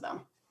it comes to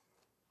them.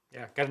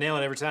 Yeah, got to nail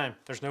it every time.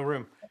 There's no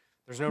room.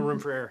 There's no room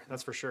for error.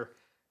 That's for sure.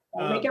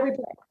 Make every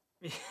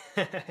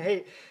play.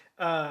 Hey,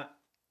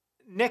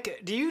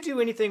 Nick, do you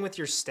do anything with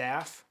your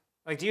staff?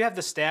 Like, do you have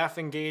the staff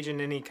engage in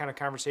any kind of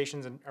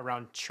conversations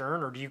around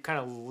churn, or do you kind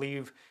of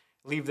leave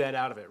that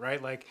out of it,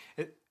 right? Like,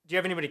 do you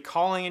have anybody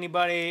calling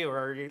anybody, or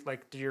are you,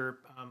 like, do your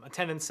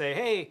attendants say,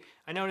 hey,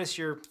 I notice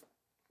you're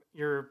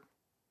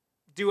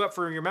due up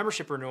for your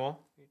membership renewal?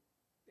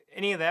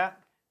 Any of that?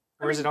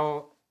 Or is it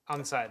all on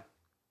the side?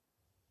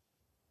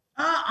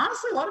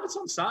 Honestly, a lot of it's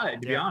on the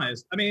side, to be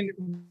honest. I mean,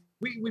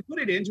 we put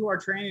it into our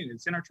training.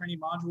 It's in our training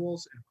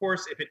modules. And of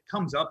course, if it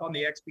comes up on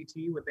the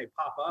XPT, they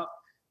pop up.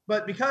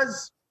 But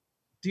because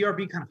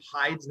DRB kind of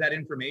hides that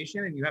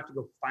information and you have to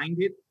go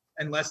find it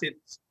unless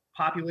it's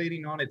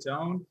populating on its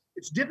own,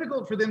 it's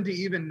difficult for them to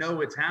even know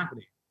it's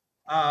happening.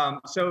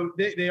 So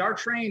they are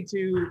trained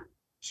to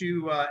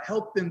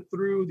help them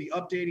through the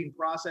updating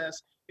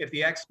process if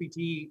the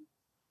XPT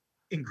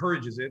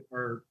encourages it,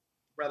 or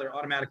rather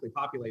automatically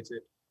populates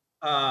it.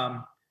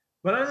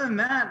 But other than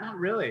that, not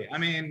really. I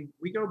mean,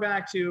 we go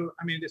back to,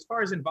 as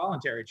far as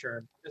voluntary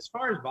churn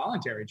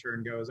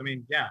goes,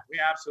 yeah, we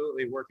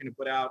absolutely working to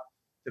put out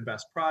the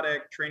best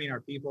product, training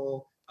our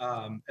people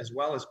as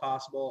well as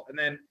possible. And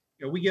then,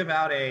 we give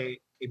out a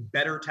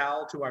better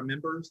towel to our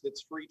members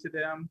that's free to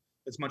them.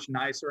 It's much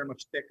nicer and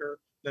much thicker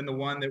than the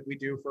one that we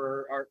do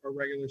for our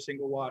regular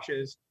single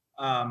washes.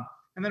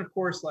 And then, of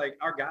course, like,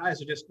 our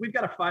guys are we've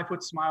got a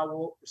 5-foot smile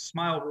rule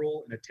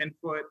and a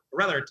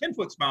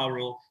 10-foot smile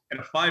rule and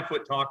a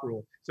 5-foot talk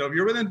rule. So if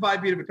you're within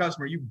 5 feet of a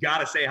customer, you've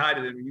got to say hi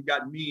to them. You've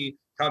got me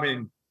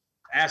coming,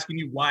 asking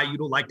you why you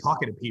don't like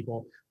talking to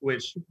people,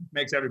 which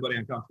makes everybody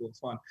uncomfortable. It's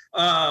fun.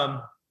 Yeah,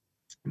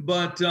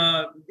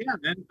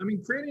 man,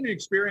 creating an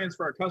experience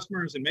for our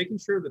customers and making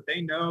sure that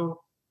they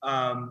know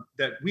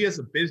that we as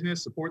a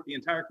business support the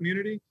entire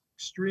community,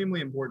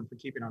 extremely important for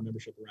keeping our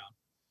membership around.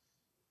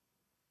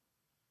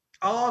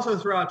 I'll also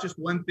throw out just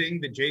one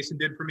thing that Jason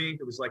did for me.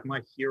 It was like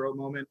my hero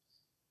moment.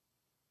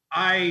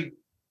 Early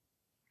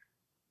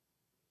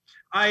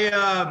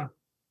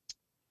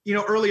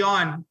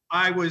on,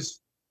 I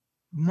was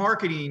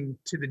marketing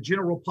to the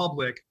general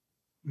public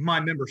my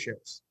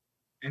memberships,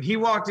 and he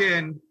walked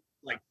in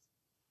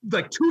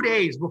like 2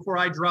 days before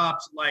I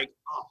dropped like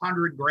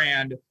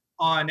 $100,000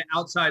 on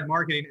outside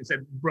marketing and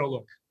said, bro,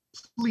 look,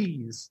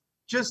 please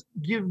just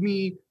give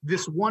me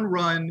this one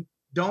run.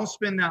 Don't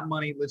spend that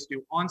money. Let's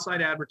do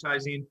on-site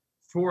advertising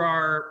for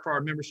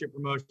our membership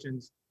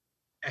promotions.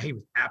 And he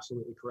was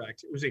absolutely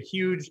correct. It was a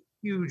huge,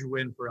 huge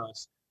win for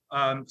us.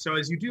 So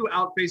as you do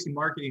out-facing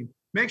marketing,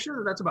 make sure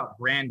that that's about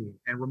branding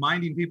and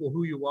reminding people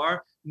who you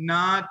are,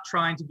 not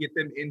trying to get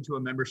them into a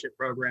membership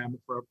program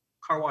for a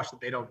car wash that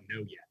they don't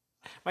know yet.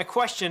 My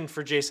question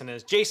for Jason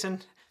is, Jason,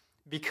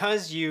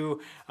 because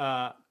you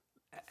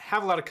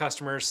have a lot of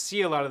customers,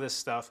 see a lot of this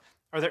stuff,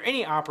 are there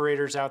any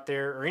operators out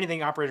there, or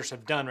anything operators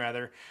have done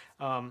rather,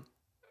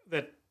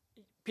 that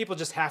people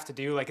just have to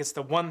do? Like, it's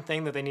the one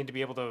thing that they need to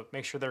be able to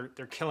make sure they're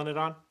killing it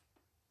on?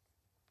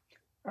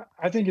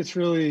 I think it's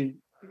really,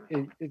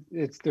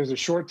 there's a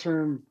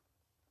short-term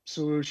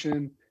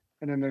solution,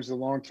 and then there's a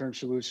long-term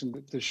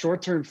solution. The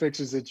short-term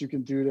fixes that you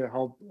can do to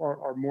help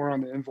are more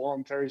on the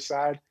involuntary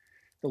side.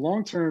 The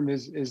long-term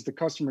is the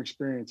customer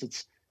experience.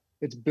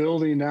 It's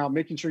building out,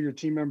 making sure your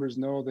team members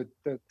know that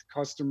the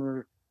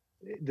customer,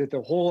 that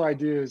the whole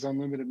idea is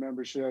unlimited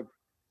membership,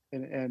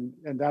 and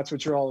that's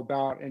what you're all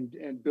about,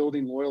 and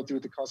building loyalty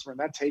with the customer. And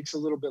that takes a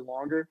little bit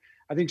longer.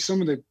 I think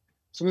some of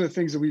the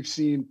things that we've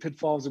seen,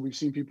 pitfalls that we've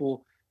seen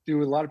people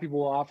do, a lot of people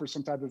will offer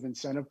some type of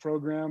incentive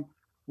program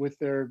with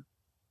their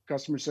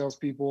customer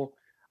salespeople.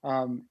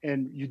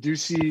 And you do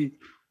see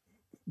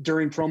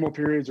during promo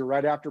periods or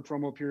right after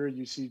promo period,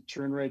 you see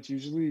churn rates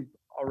usually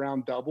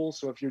around double.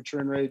 So if your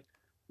churn rate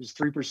is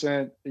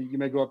 3%, you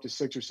may go up to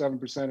 6 or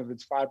 7%. If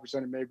it's 5%,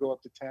 it may go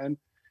up to 10.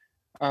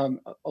 A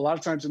lot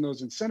of times in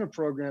those incentive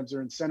programs,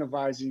 they're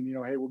incentivizing,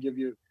 hey, we'll give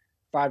you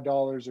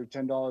 $5 or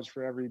 $10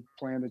 for every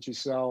plan that you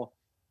sell,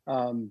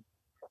 or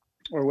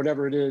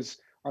whatever it is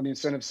on the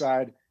incentive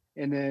side.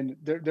 And then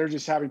they're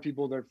just having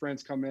people, their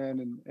friends come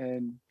in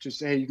and just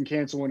say, hey, you can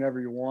cancel whenever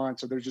you want.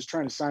 So they're just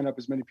trying to sign up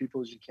as many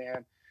people as you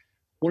can.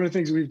 One of the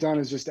things we've done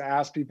is just to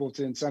ask people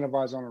to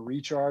incentivize on a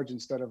recharge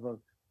instead of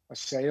a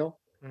sale.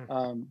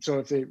 So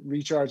if they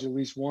recharge at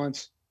least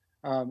once,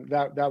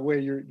 that way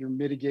you're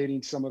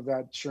mitigating some of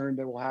that churn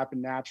that will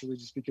happen naturally,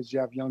 just because you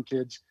have young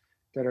kids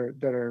that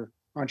are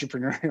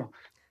entrepreneurial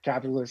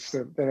capitalists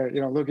that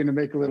are looking to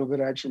make a little bit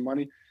of extra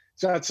money.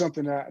 So that's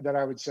something that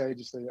I would say,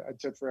 just a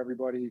tip for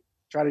everybody: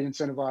 try to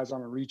incentivize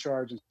on a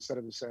recharge instead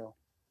of a sale.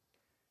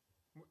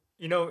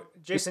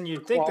 Jason,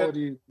 you'd think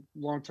quality,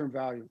 long-term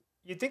value.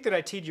 You'd think that I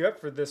teed you up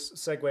for this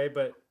segue,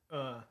 but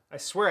I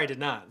swear I did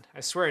not.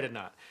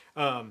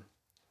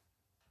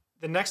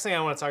 The next thing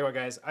I want to talk about,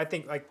 guys, I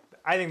think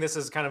this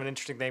is kind of an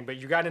interesting thing, but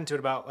you got into it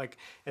about like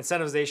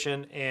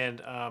incentivization, and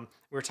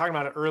we were talking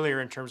about it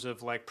earlier in terms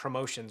of like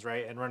promotions,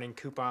 right? And running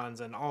coupons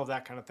and all of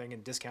that kind of thing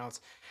and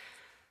discounts.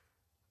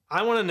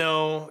 I want to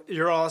know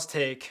your all's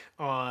take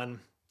on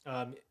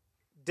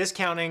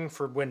discounting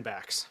for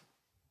win-backs,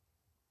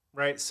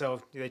 right?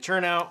 So they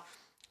churn out.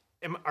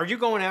 Are you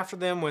going after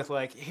them with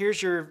like,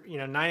 here's your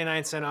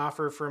 99-cent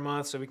offer for a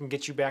month so we can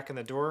get you back in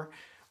the door?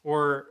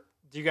 Or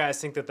do you guys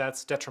think that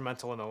that's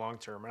detrimental in the long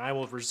term? And I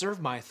will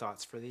reserve my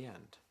thoughts for the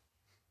end.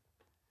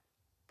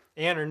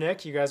 Ann or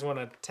Nick, you guys want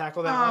to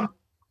tackle that one?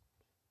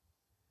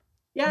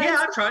 Yeah,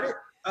 I tried it.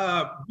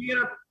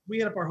 We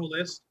had up our whole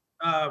list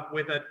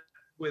with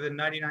a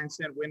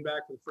 99-cent win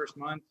back for the first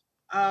month.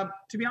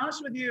 To be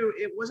honest with you,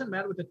 it wasn't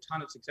met with a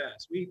ton of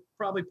success. We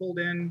probably pulled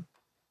in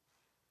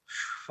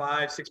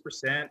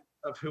 5-6%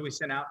 of who we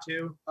sent out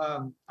to.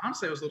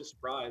 Honestly, I was a little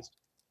surprised.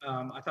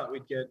 I thought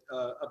we'd get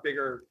a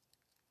bigger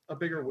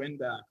win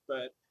back,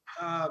 but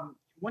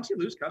once you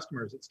lose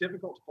customers, it's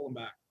difficult to pull them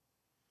back.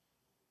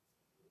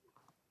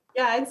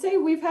 Yeah, I'd say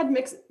we've had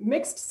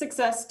mixed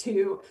success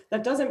too.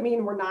 That doesn't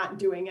mean we're not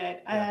doing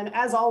it. And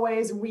as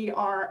always, we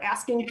are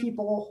asking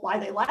people why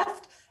they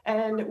left,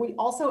 and we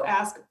also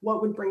ask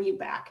what would bring you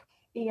back.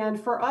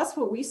 And for us,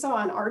 what we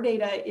saw in our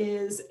data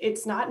is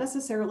it's not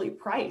necessarily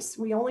price.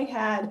 We only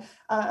had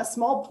a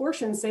small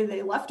portion say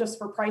they left us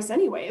for price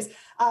anyways.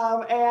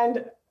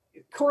 And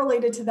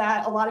correlated to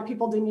that, a lot of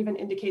people didn't even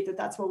indicate that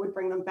that's what would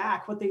bring them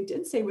back. What they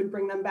did say would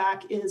bring them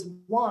back is,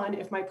 one,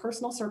 if my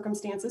personal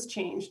circumstances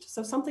changed.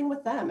 So something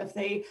with them, if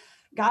they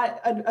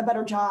got a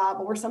better job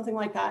or something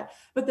like that.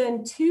 But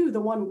then two, the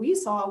one we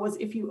saw was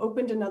if you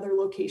opened another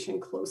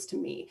location close to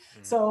me.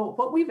 So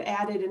what we've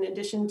added in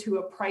addition to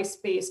a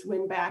price-based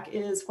win back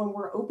is when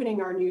we're opening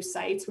our new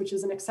sites, which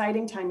is an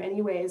exciting time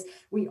anyways,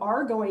 we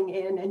are going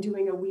in and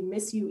doing a "we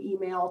miss you"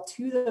 email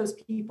to those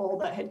people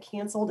that had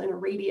canceled in a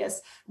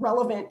radius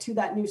relevant to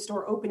that new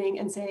store opening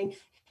and saying,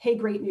 hey,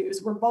 great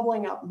news. We're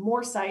bubbling up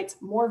more sites,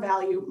 more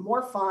value,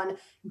 more fun.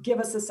 Give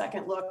us a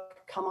second look.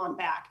 Come on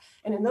back.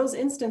 And in those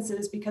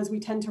instances, because we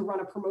tend to run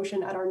a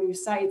promotion at our new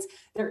sites,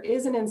 there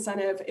is an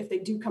incentive if they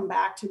do come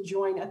back to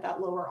join at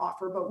that lower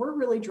offer. But we're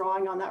really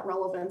drawing on that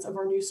relevance of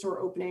our new store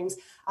openings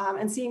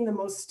and seeing the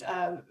most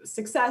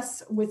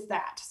success with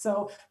that.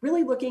 So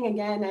really looking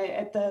again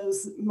at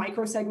those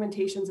micro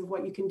segmentations of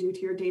what you can do to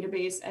your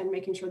database and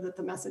making sure that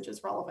the message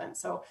is relevant.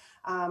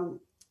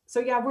 So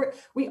yeah,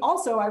 we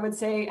also, I would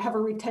say, have a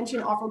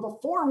retention offer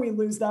before we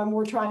lose them.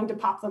 We're trying to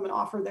pop them an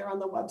offer there on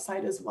the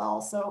website as well.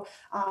 So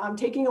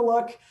taking a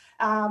look,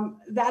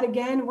 that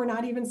again, we're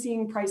not even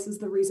seeing price as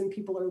the reason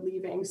people are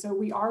leaving. So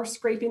we are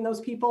scraping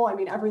those people. I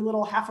mean, every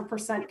little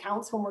 0.5%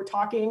 counts when we're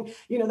talking,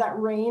 that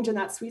range and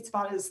that sweet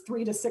spot is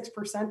 3 to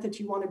 6% that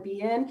you want to be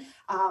in.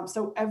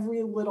 So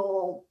every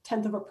little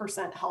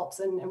 0.1% helps.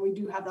 And we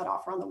do have that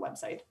offer on the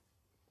website.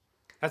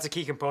 That's a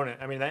key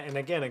component. I mean, and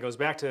again, it goes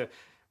back to,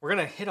 we're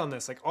going to hit on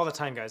this like all the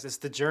time, guys. It's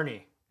the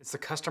journey. It's the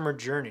customer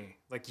journey.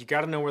 Like you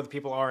got to know where the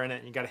people are in it,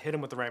 and you got to hit them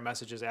with the right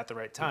messages at the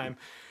right time,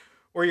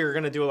 or you're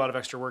going to do a lot of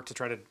extra work to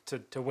try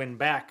to win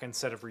back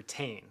instead of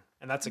retain.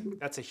 And that's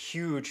a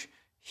huge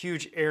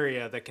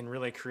area that can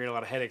really create a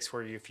lot of headaches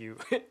for you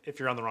if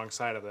you're on the wrong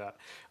side of that.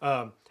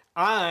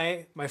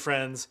 My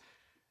friends,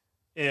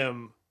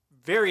 am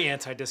very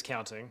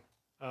anti-discounting.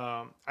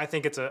 I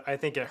think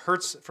it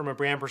hurts from a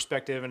brand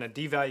perspective and a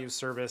devalues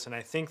service. And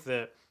I think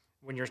that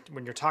when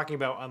you're talking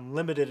about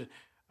unlimited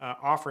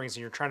offerings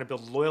and you're trying to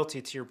build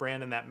loyalty to your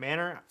brand in that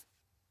manner,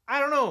 I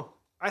don't know.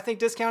 I think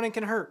discounting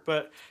can hurt,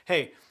 but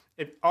hey,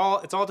 it's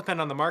all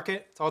dependent on the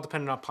market. It's all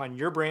dependent upon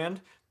your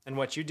brand and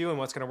what you do and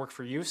what's going to work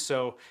for you.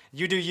 So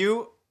you do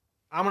you.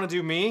 I'm going to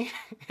do me.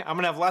 I'm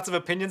going to have lots of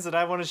opinions that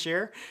I want to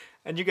share,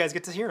 and you guys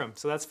get to hear them.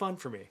 So that's fun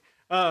for me.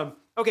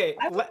 Okay.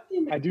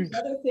 I do.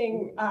 Another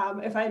thing,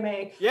 if I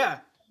may. Yeah.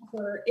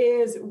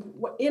 Is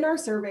in our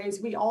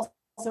surveys, we also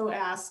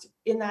asked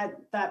in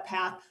that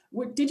path,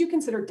 did you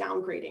consider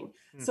downgrading?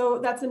 So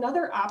that's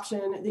another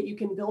option that you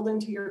can build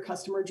into your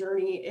customer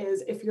journey.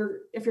 Is if you're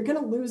going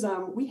to lose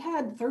them, we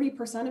had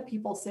 30% of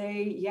people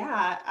say,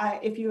 yeah,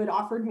 if you had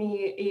offered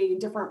me a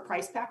different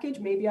price package,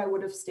 maybe I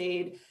would have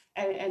stayed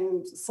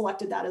and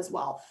selected that as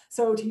well.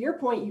 So to your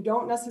point, you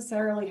don't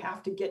necessarily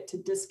have to get to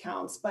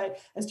discounts, but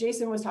as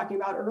Jason was talking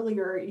about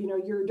earlier,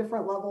 your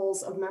different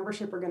levels of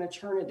membership are going to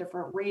churn at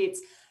different rates.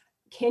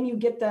 Can you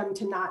get them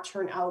to not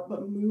churn out,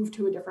 but move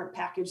to a different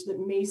package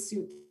that may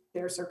suit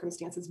their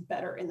circumstances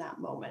better in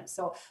that moment?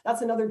 So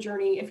that's another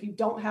journey, if you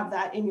don't have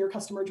that in your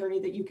customer journey,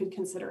 that you could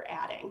consider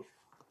adding.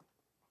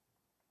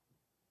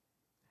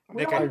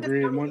 Nick, I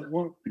agree.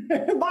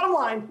 Bottom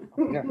line.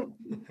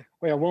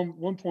 Yeah.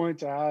 One point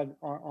to add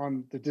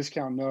on the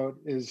discount note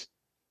is,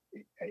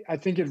 I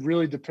think it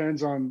really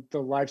depends on the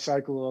life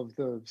cycle of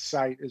the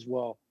site as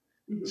well.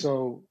 Mm-hmm.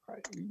 So,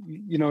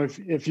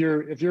 if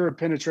you're a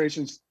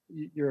penetration,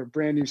 you're a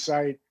brand new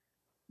site,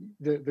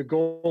 the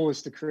goal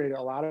is to create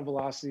a lot of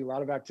velocity, a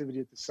lot of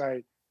activity at the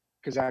site,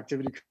 because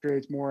activity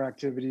creates more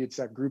activity. It's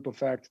that group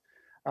effect.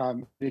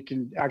 It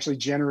can actually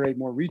generate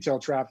more retail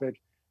traffic.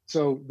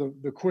 So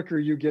the quicker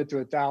you get to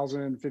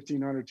 1,000,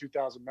 1,500,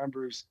 2,000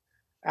 members,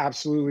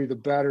 absolutely the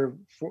better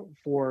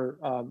for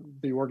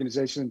the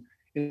organization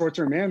in short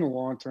term and the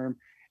long term.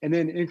 And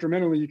then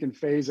incrementally, you can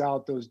phase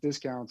out those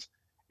discounts.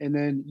 And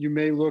then you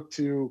may look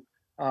to,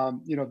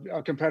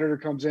 a competitor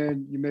comes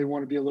in, you may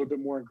want to be a little bit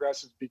more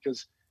aggressive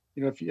because,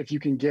 if you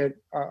can get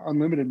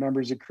unlimited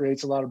members, it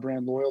creates a lot of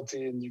brand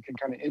loyalty and you can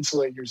kind of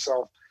insulate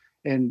yourself.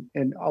 And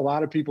a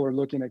lot of people are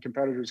looking at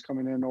competitors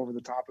coming in over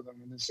the top of them,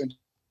 and this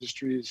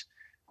industry is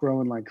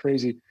growing like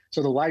crazy.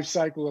 So the life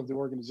cycle of the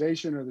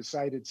organization or the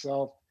site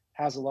itself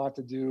has a lot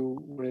to do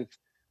with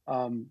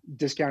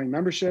discounting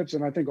memberships.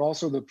 And I think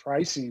also the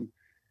pricing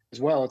as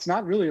well. It's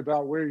not really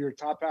about where your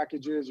top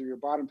package is or your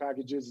bottom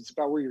package is. It's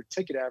about where your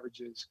ticket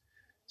average is.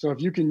 So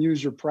if you can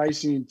use your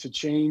pricing to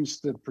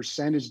change the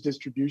percentage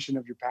distribution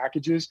of your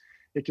packages,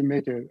 it can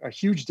make a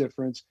huge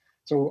difference.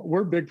 So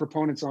we're big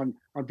proponents on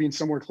being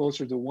somewhere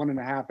closer to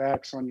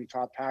 1.5x on your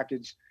top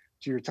package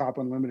to your top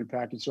unlimited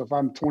package. So if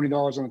I'm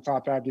 $20 on the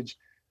top package,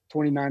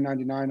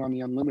 $29.99 on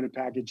the unlimited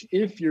package,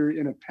 if you're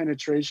in a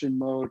penetration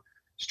mode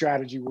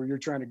strategy where you're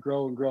trying to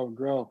grow and grow and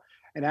grow.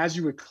 And as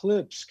you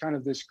eclipse kind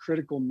of this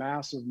critical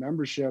mass of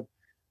membership,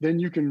 then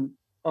you can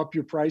up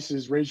your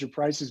prices, raise your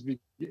prices,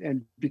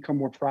 and become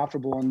more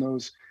profitable on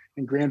those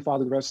and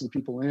grandfather the rest of the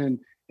people in,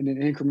 and then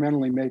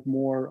incrementally make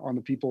more on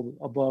the people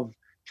above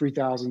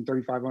 3,000,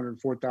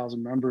 3,500,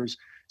 4,000 members.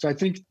 So I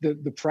think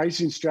the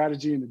pricing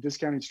strategy and the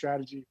discounting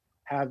strategy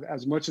have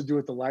as much to do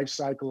with the life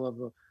cycle of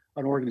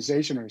an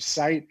organization or a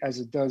site as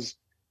it does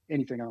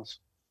anything else.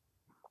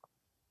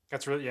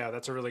 That's a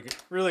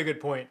really good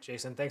point,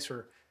 Jason. Thanks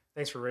for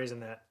raising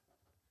that.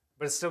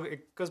 But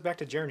it goes back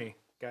to journey,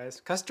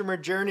 guys. Customer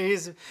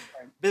journeys,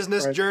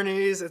 business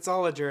journeys. It's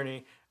all a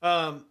journey.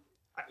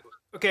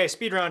 Okay,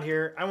 speed round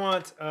here. I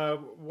want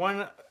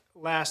one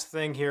last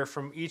thing here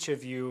from each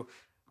of you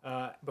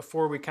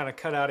before we kind of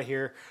cut out of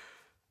here.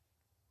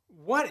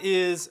 What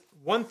is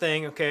one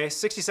thing,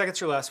 60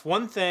 seconds or less,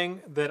 one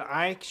thing that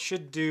I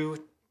should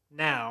do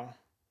now,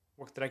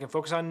 that I can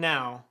focus on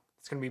now,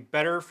 it's going to be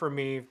better for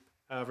me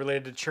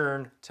related to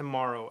churn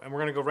tomorrow? And we're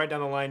going to go right down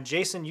the line.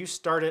 Jason, you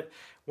start it.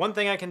 One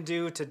thing I can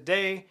do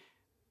today,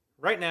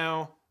 right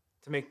now,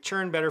 to make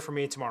churn better for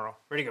me tomorrow.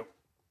 Ready to go.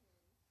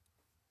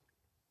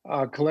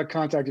 Collect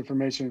contact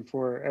information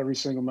for every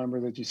single member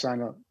that you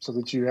sign up so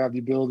that you have the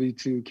ability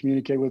to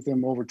communicate with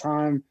them over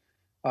time,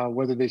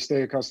 whether they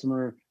stay a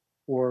customer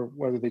or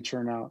whether they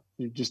churn out.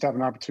 You just have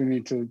an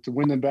opportunity to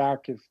win them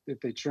back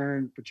if they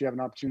churn, but you have an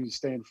opportunity to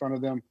stay in front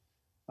of them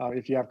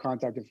if you have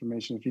contact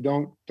information. If you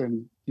don't,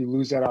 then you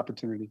lose that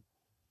opportunity.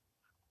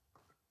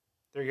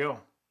 There you go.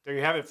 There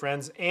you have it,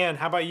 friends. And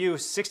how about you?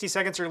 60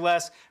 seconds or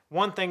less.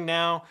 One thing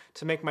now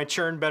to make my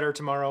churn better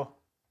tomorrow.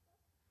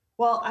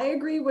 Well, I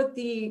agree with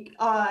the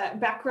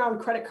background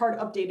credit card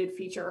updated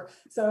feature.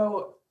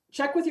 So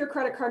check with your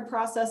credit card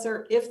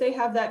processor. If they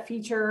have that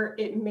feature,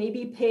 it may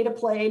be pay to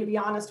play, to be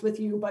honest with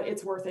you, but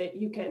it's worth it.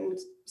 You can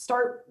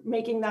start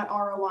making that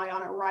ROI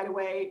on it right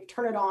away,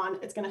 turn it on.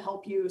 It's going to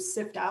help you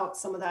sift out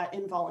some of that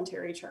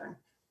involuntary churn.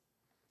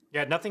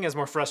 Yeah, nothing is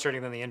more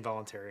frustrating than the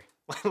involuntary.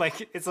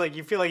 It's like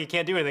you feel like you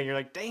can't do anything. You're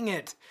like, dang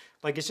it.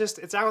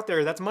 It's out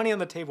there. That's money on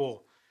the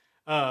table.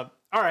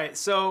 All right,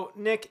 so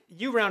Nick,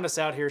 you round us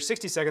out here,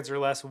 60 seconds or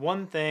less.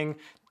 One thing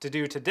to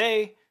do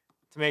today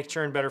to make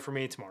churn better for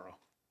me tomorrow.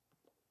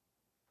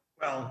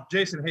 Well,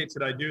 Jason hates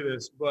that I do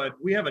this, but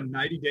we have a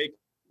 90-day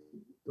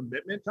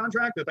commitment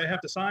contract that they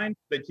have to sign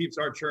that keeps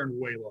our churn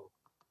way low.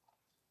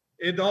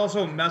 It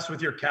also messes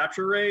with your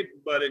capture rate,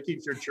 but it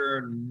keeps your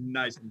churn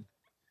nice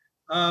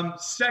and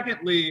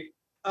secondly,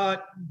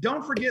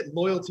 don't forget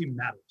loyalty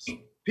matters.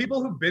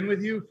 People who've been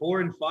with you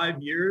 4 and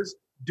 5 years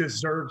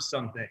deserve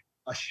something.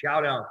 a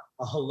shout out,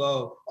 a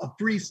hello, a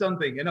free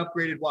something, an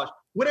upgraded wash,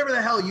 whatever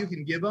the hell you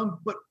can give them.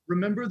 But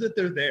remember that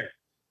they're there,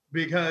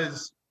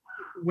 because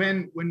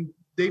when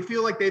they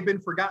feel like they've been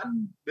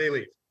forgotten, they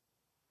leave.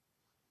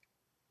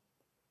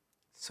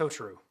 So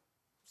true.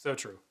 So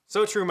true.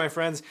 So true, my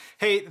friends.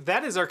 Hey,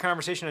 that is our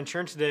conversation on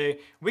churn today.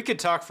 We could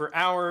talk for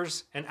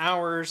hours and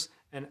hours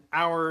and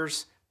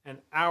hours and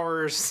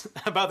hours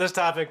about this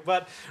topic,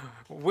 but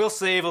we'll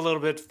save a little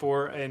bit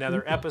for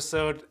another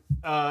episode.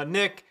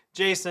 Nick,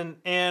 Jason,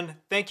 Ann,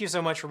 thank you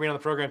so much for being on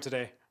the program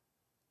today.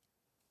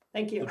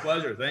 Thank you. It's a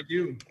pleasure. Thank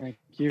you. Thank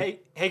you.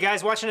 Hey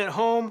guys, watching at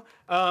home,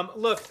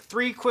 look,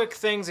 3 quick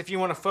things if you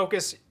want to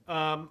focus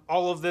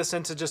all of this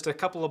into just a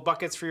couple of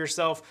buckets for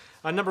yourself.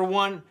 Number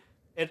 1,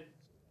 it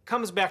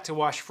comes back to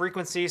wash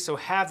frequency, so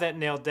have that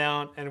nailed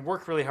down and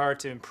work really hard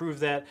to improve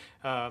that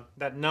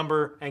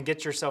number and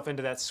get yourself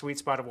into that sweet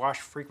spot of wash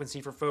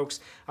frequency for folks.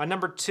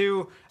 Number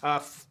 2,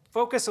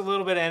 focus a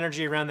little bit of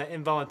energy around that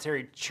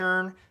involuntary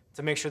churn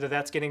to make sure that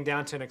that's getting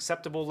down to an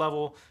acceptable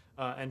level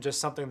and just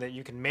something that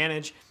you can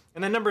manage.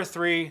 And then number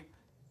 3,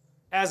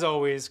 as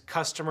always,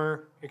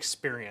 customer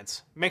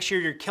experience. Make sure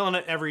you're killing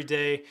it every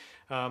day.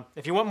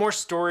 If you want more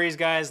stories,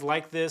 guys,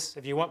 like this,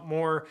 if you want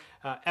more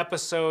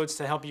episodes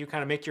to help you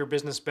kind of make your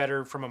business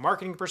better from a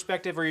marketing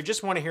perspective, or you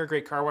just want to hear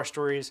great car wash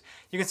stories,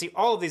 you can see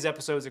all of these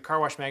episodes at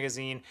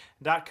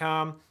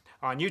carwashmagazine.com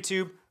on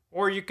YouTube,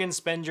 or you can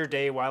spend your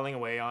day whiling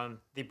away on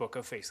the Book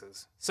of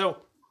Faces. So,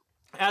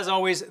 as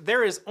always,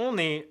 there is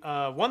only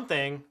one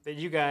thing that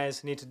you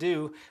guys need to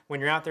do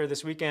when you're out there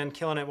this weekend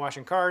killing it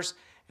washing cars,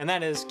 and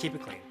that is keep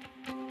it clean.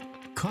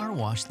 Car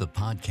Wash the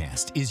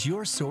Podcast is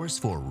your source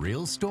for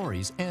real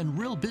stories and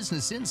real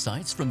business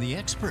insights from the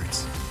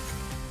experts,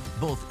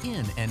 both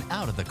in and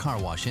out of the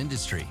car wash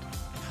industry.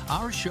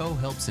 Our show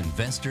helps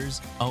investors,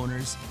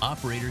 owners,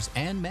 operators,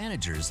 and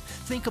managers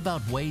think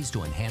about ways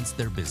to enhance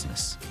their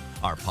business.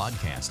 Our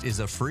podcast is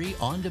a free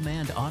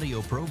on-demand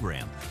audio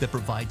program that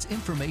provides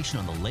information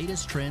on the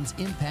latest trends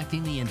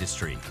impacting the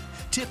industry,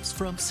 tips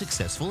from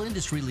successful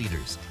industry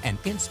leaders, and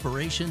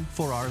inspiration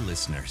for our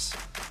listeners.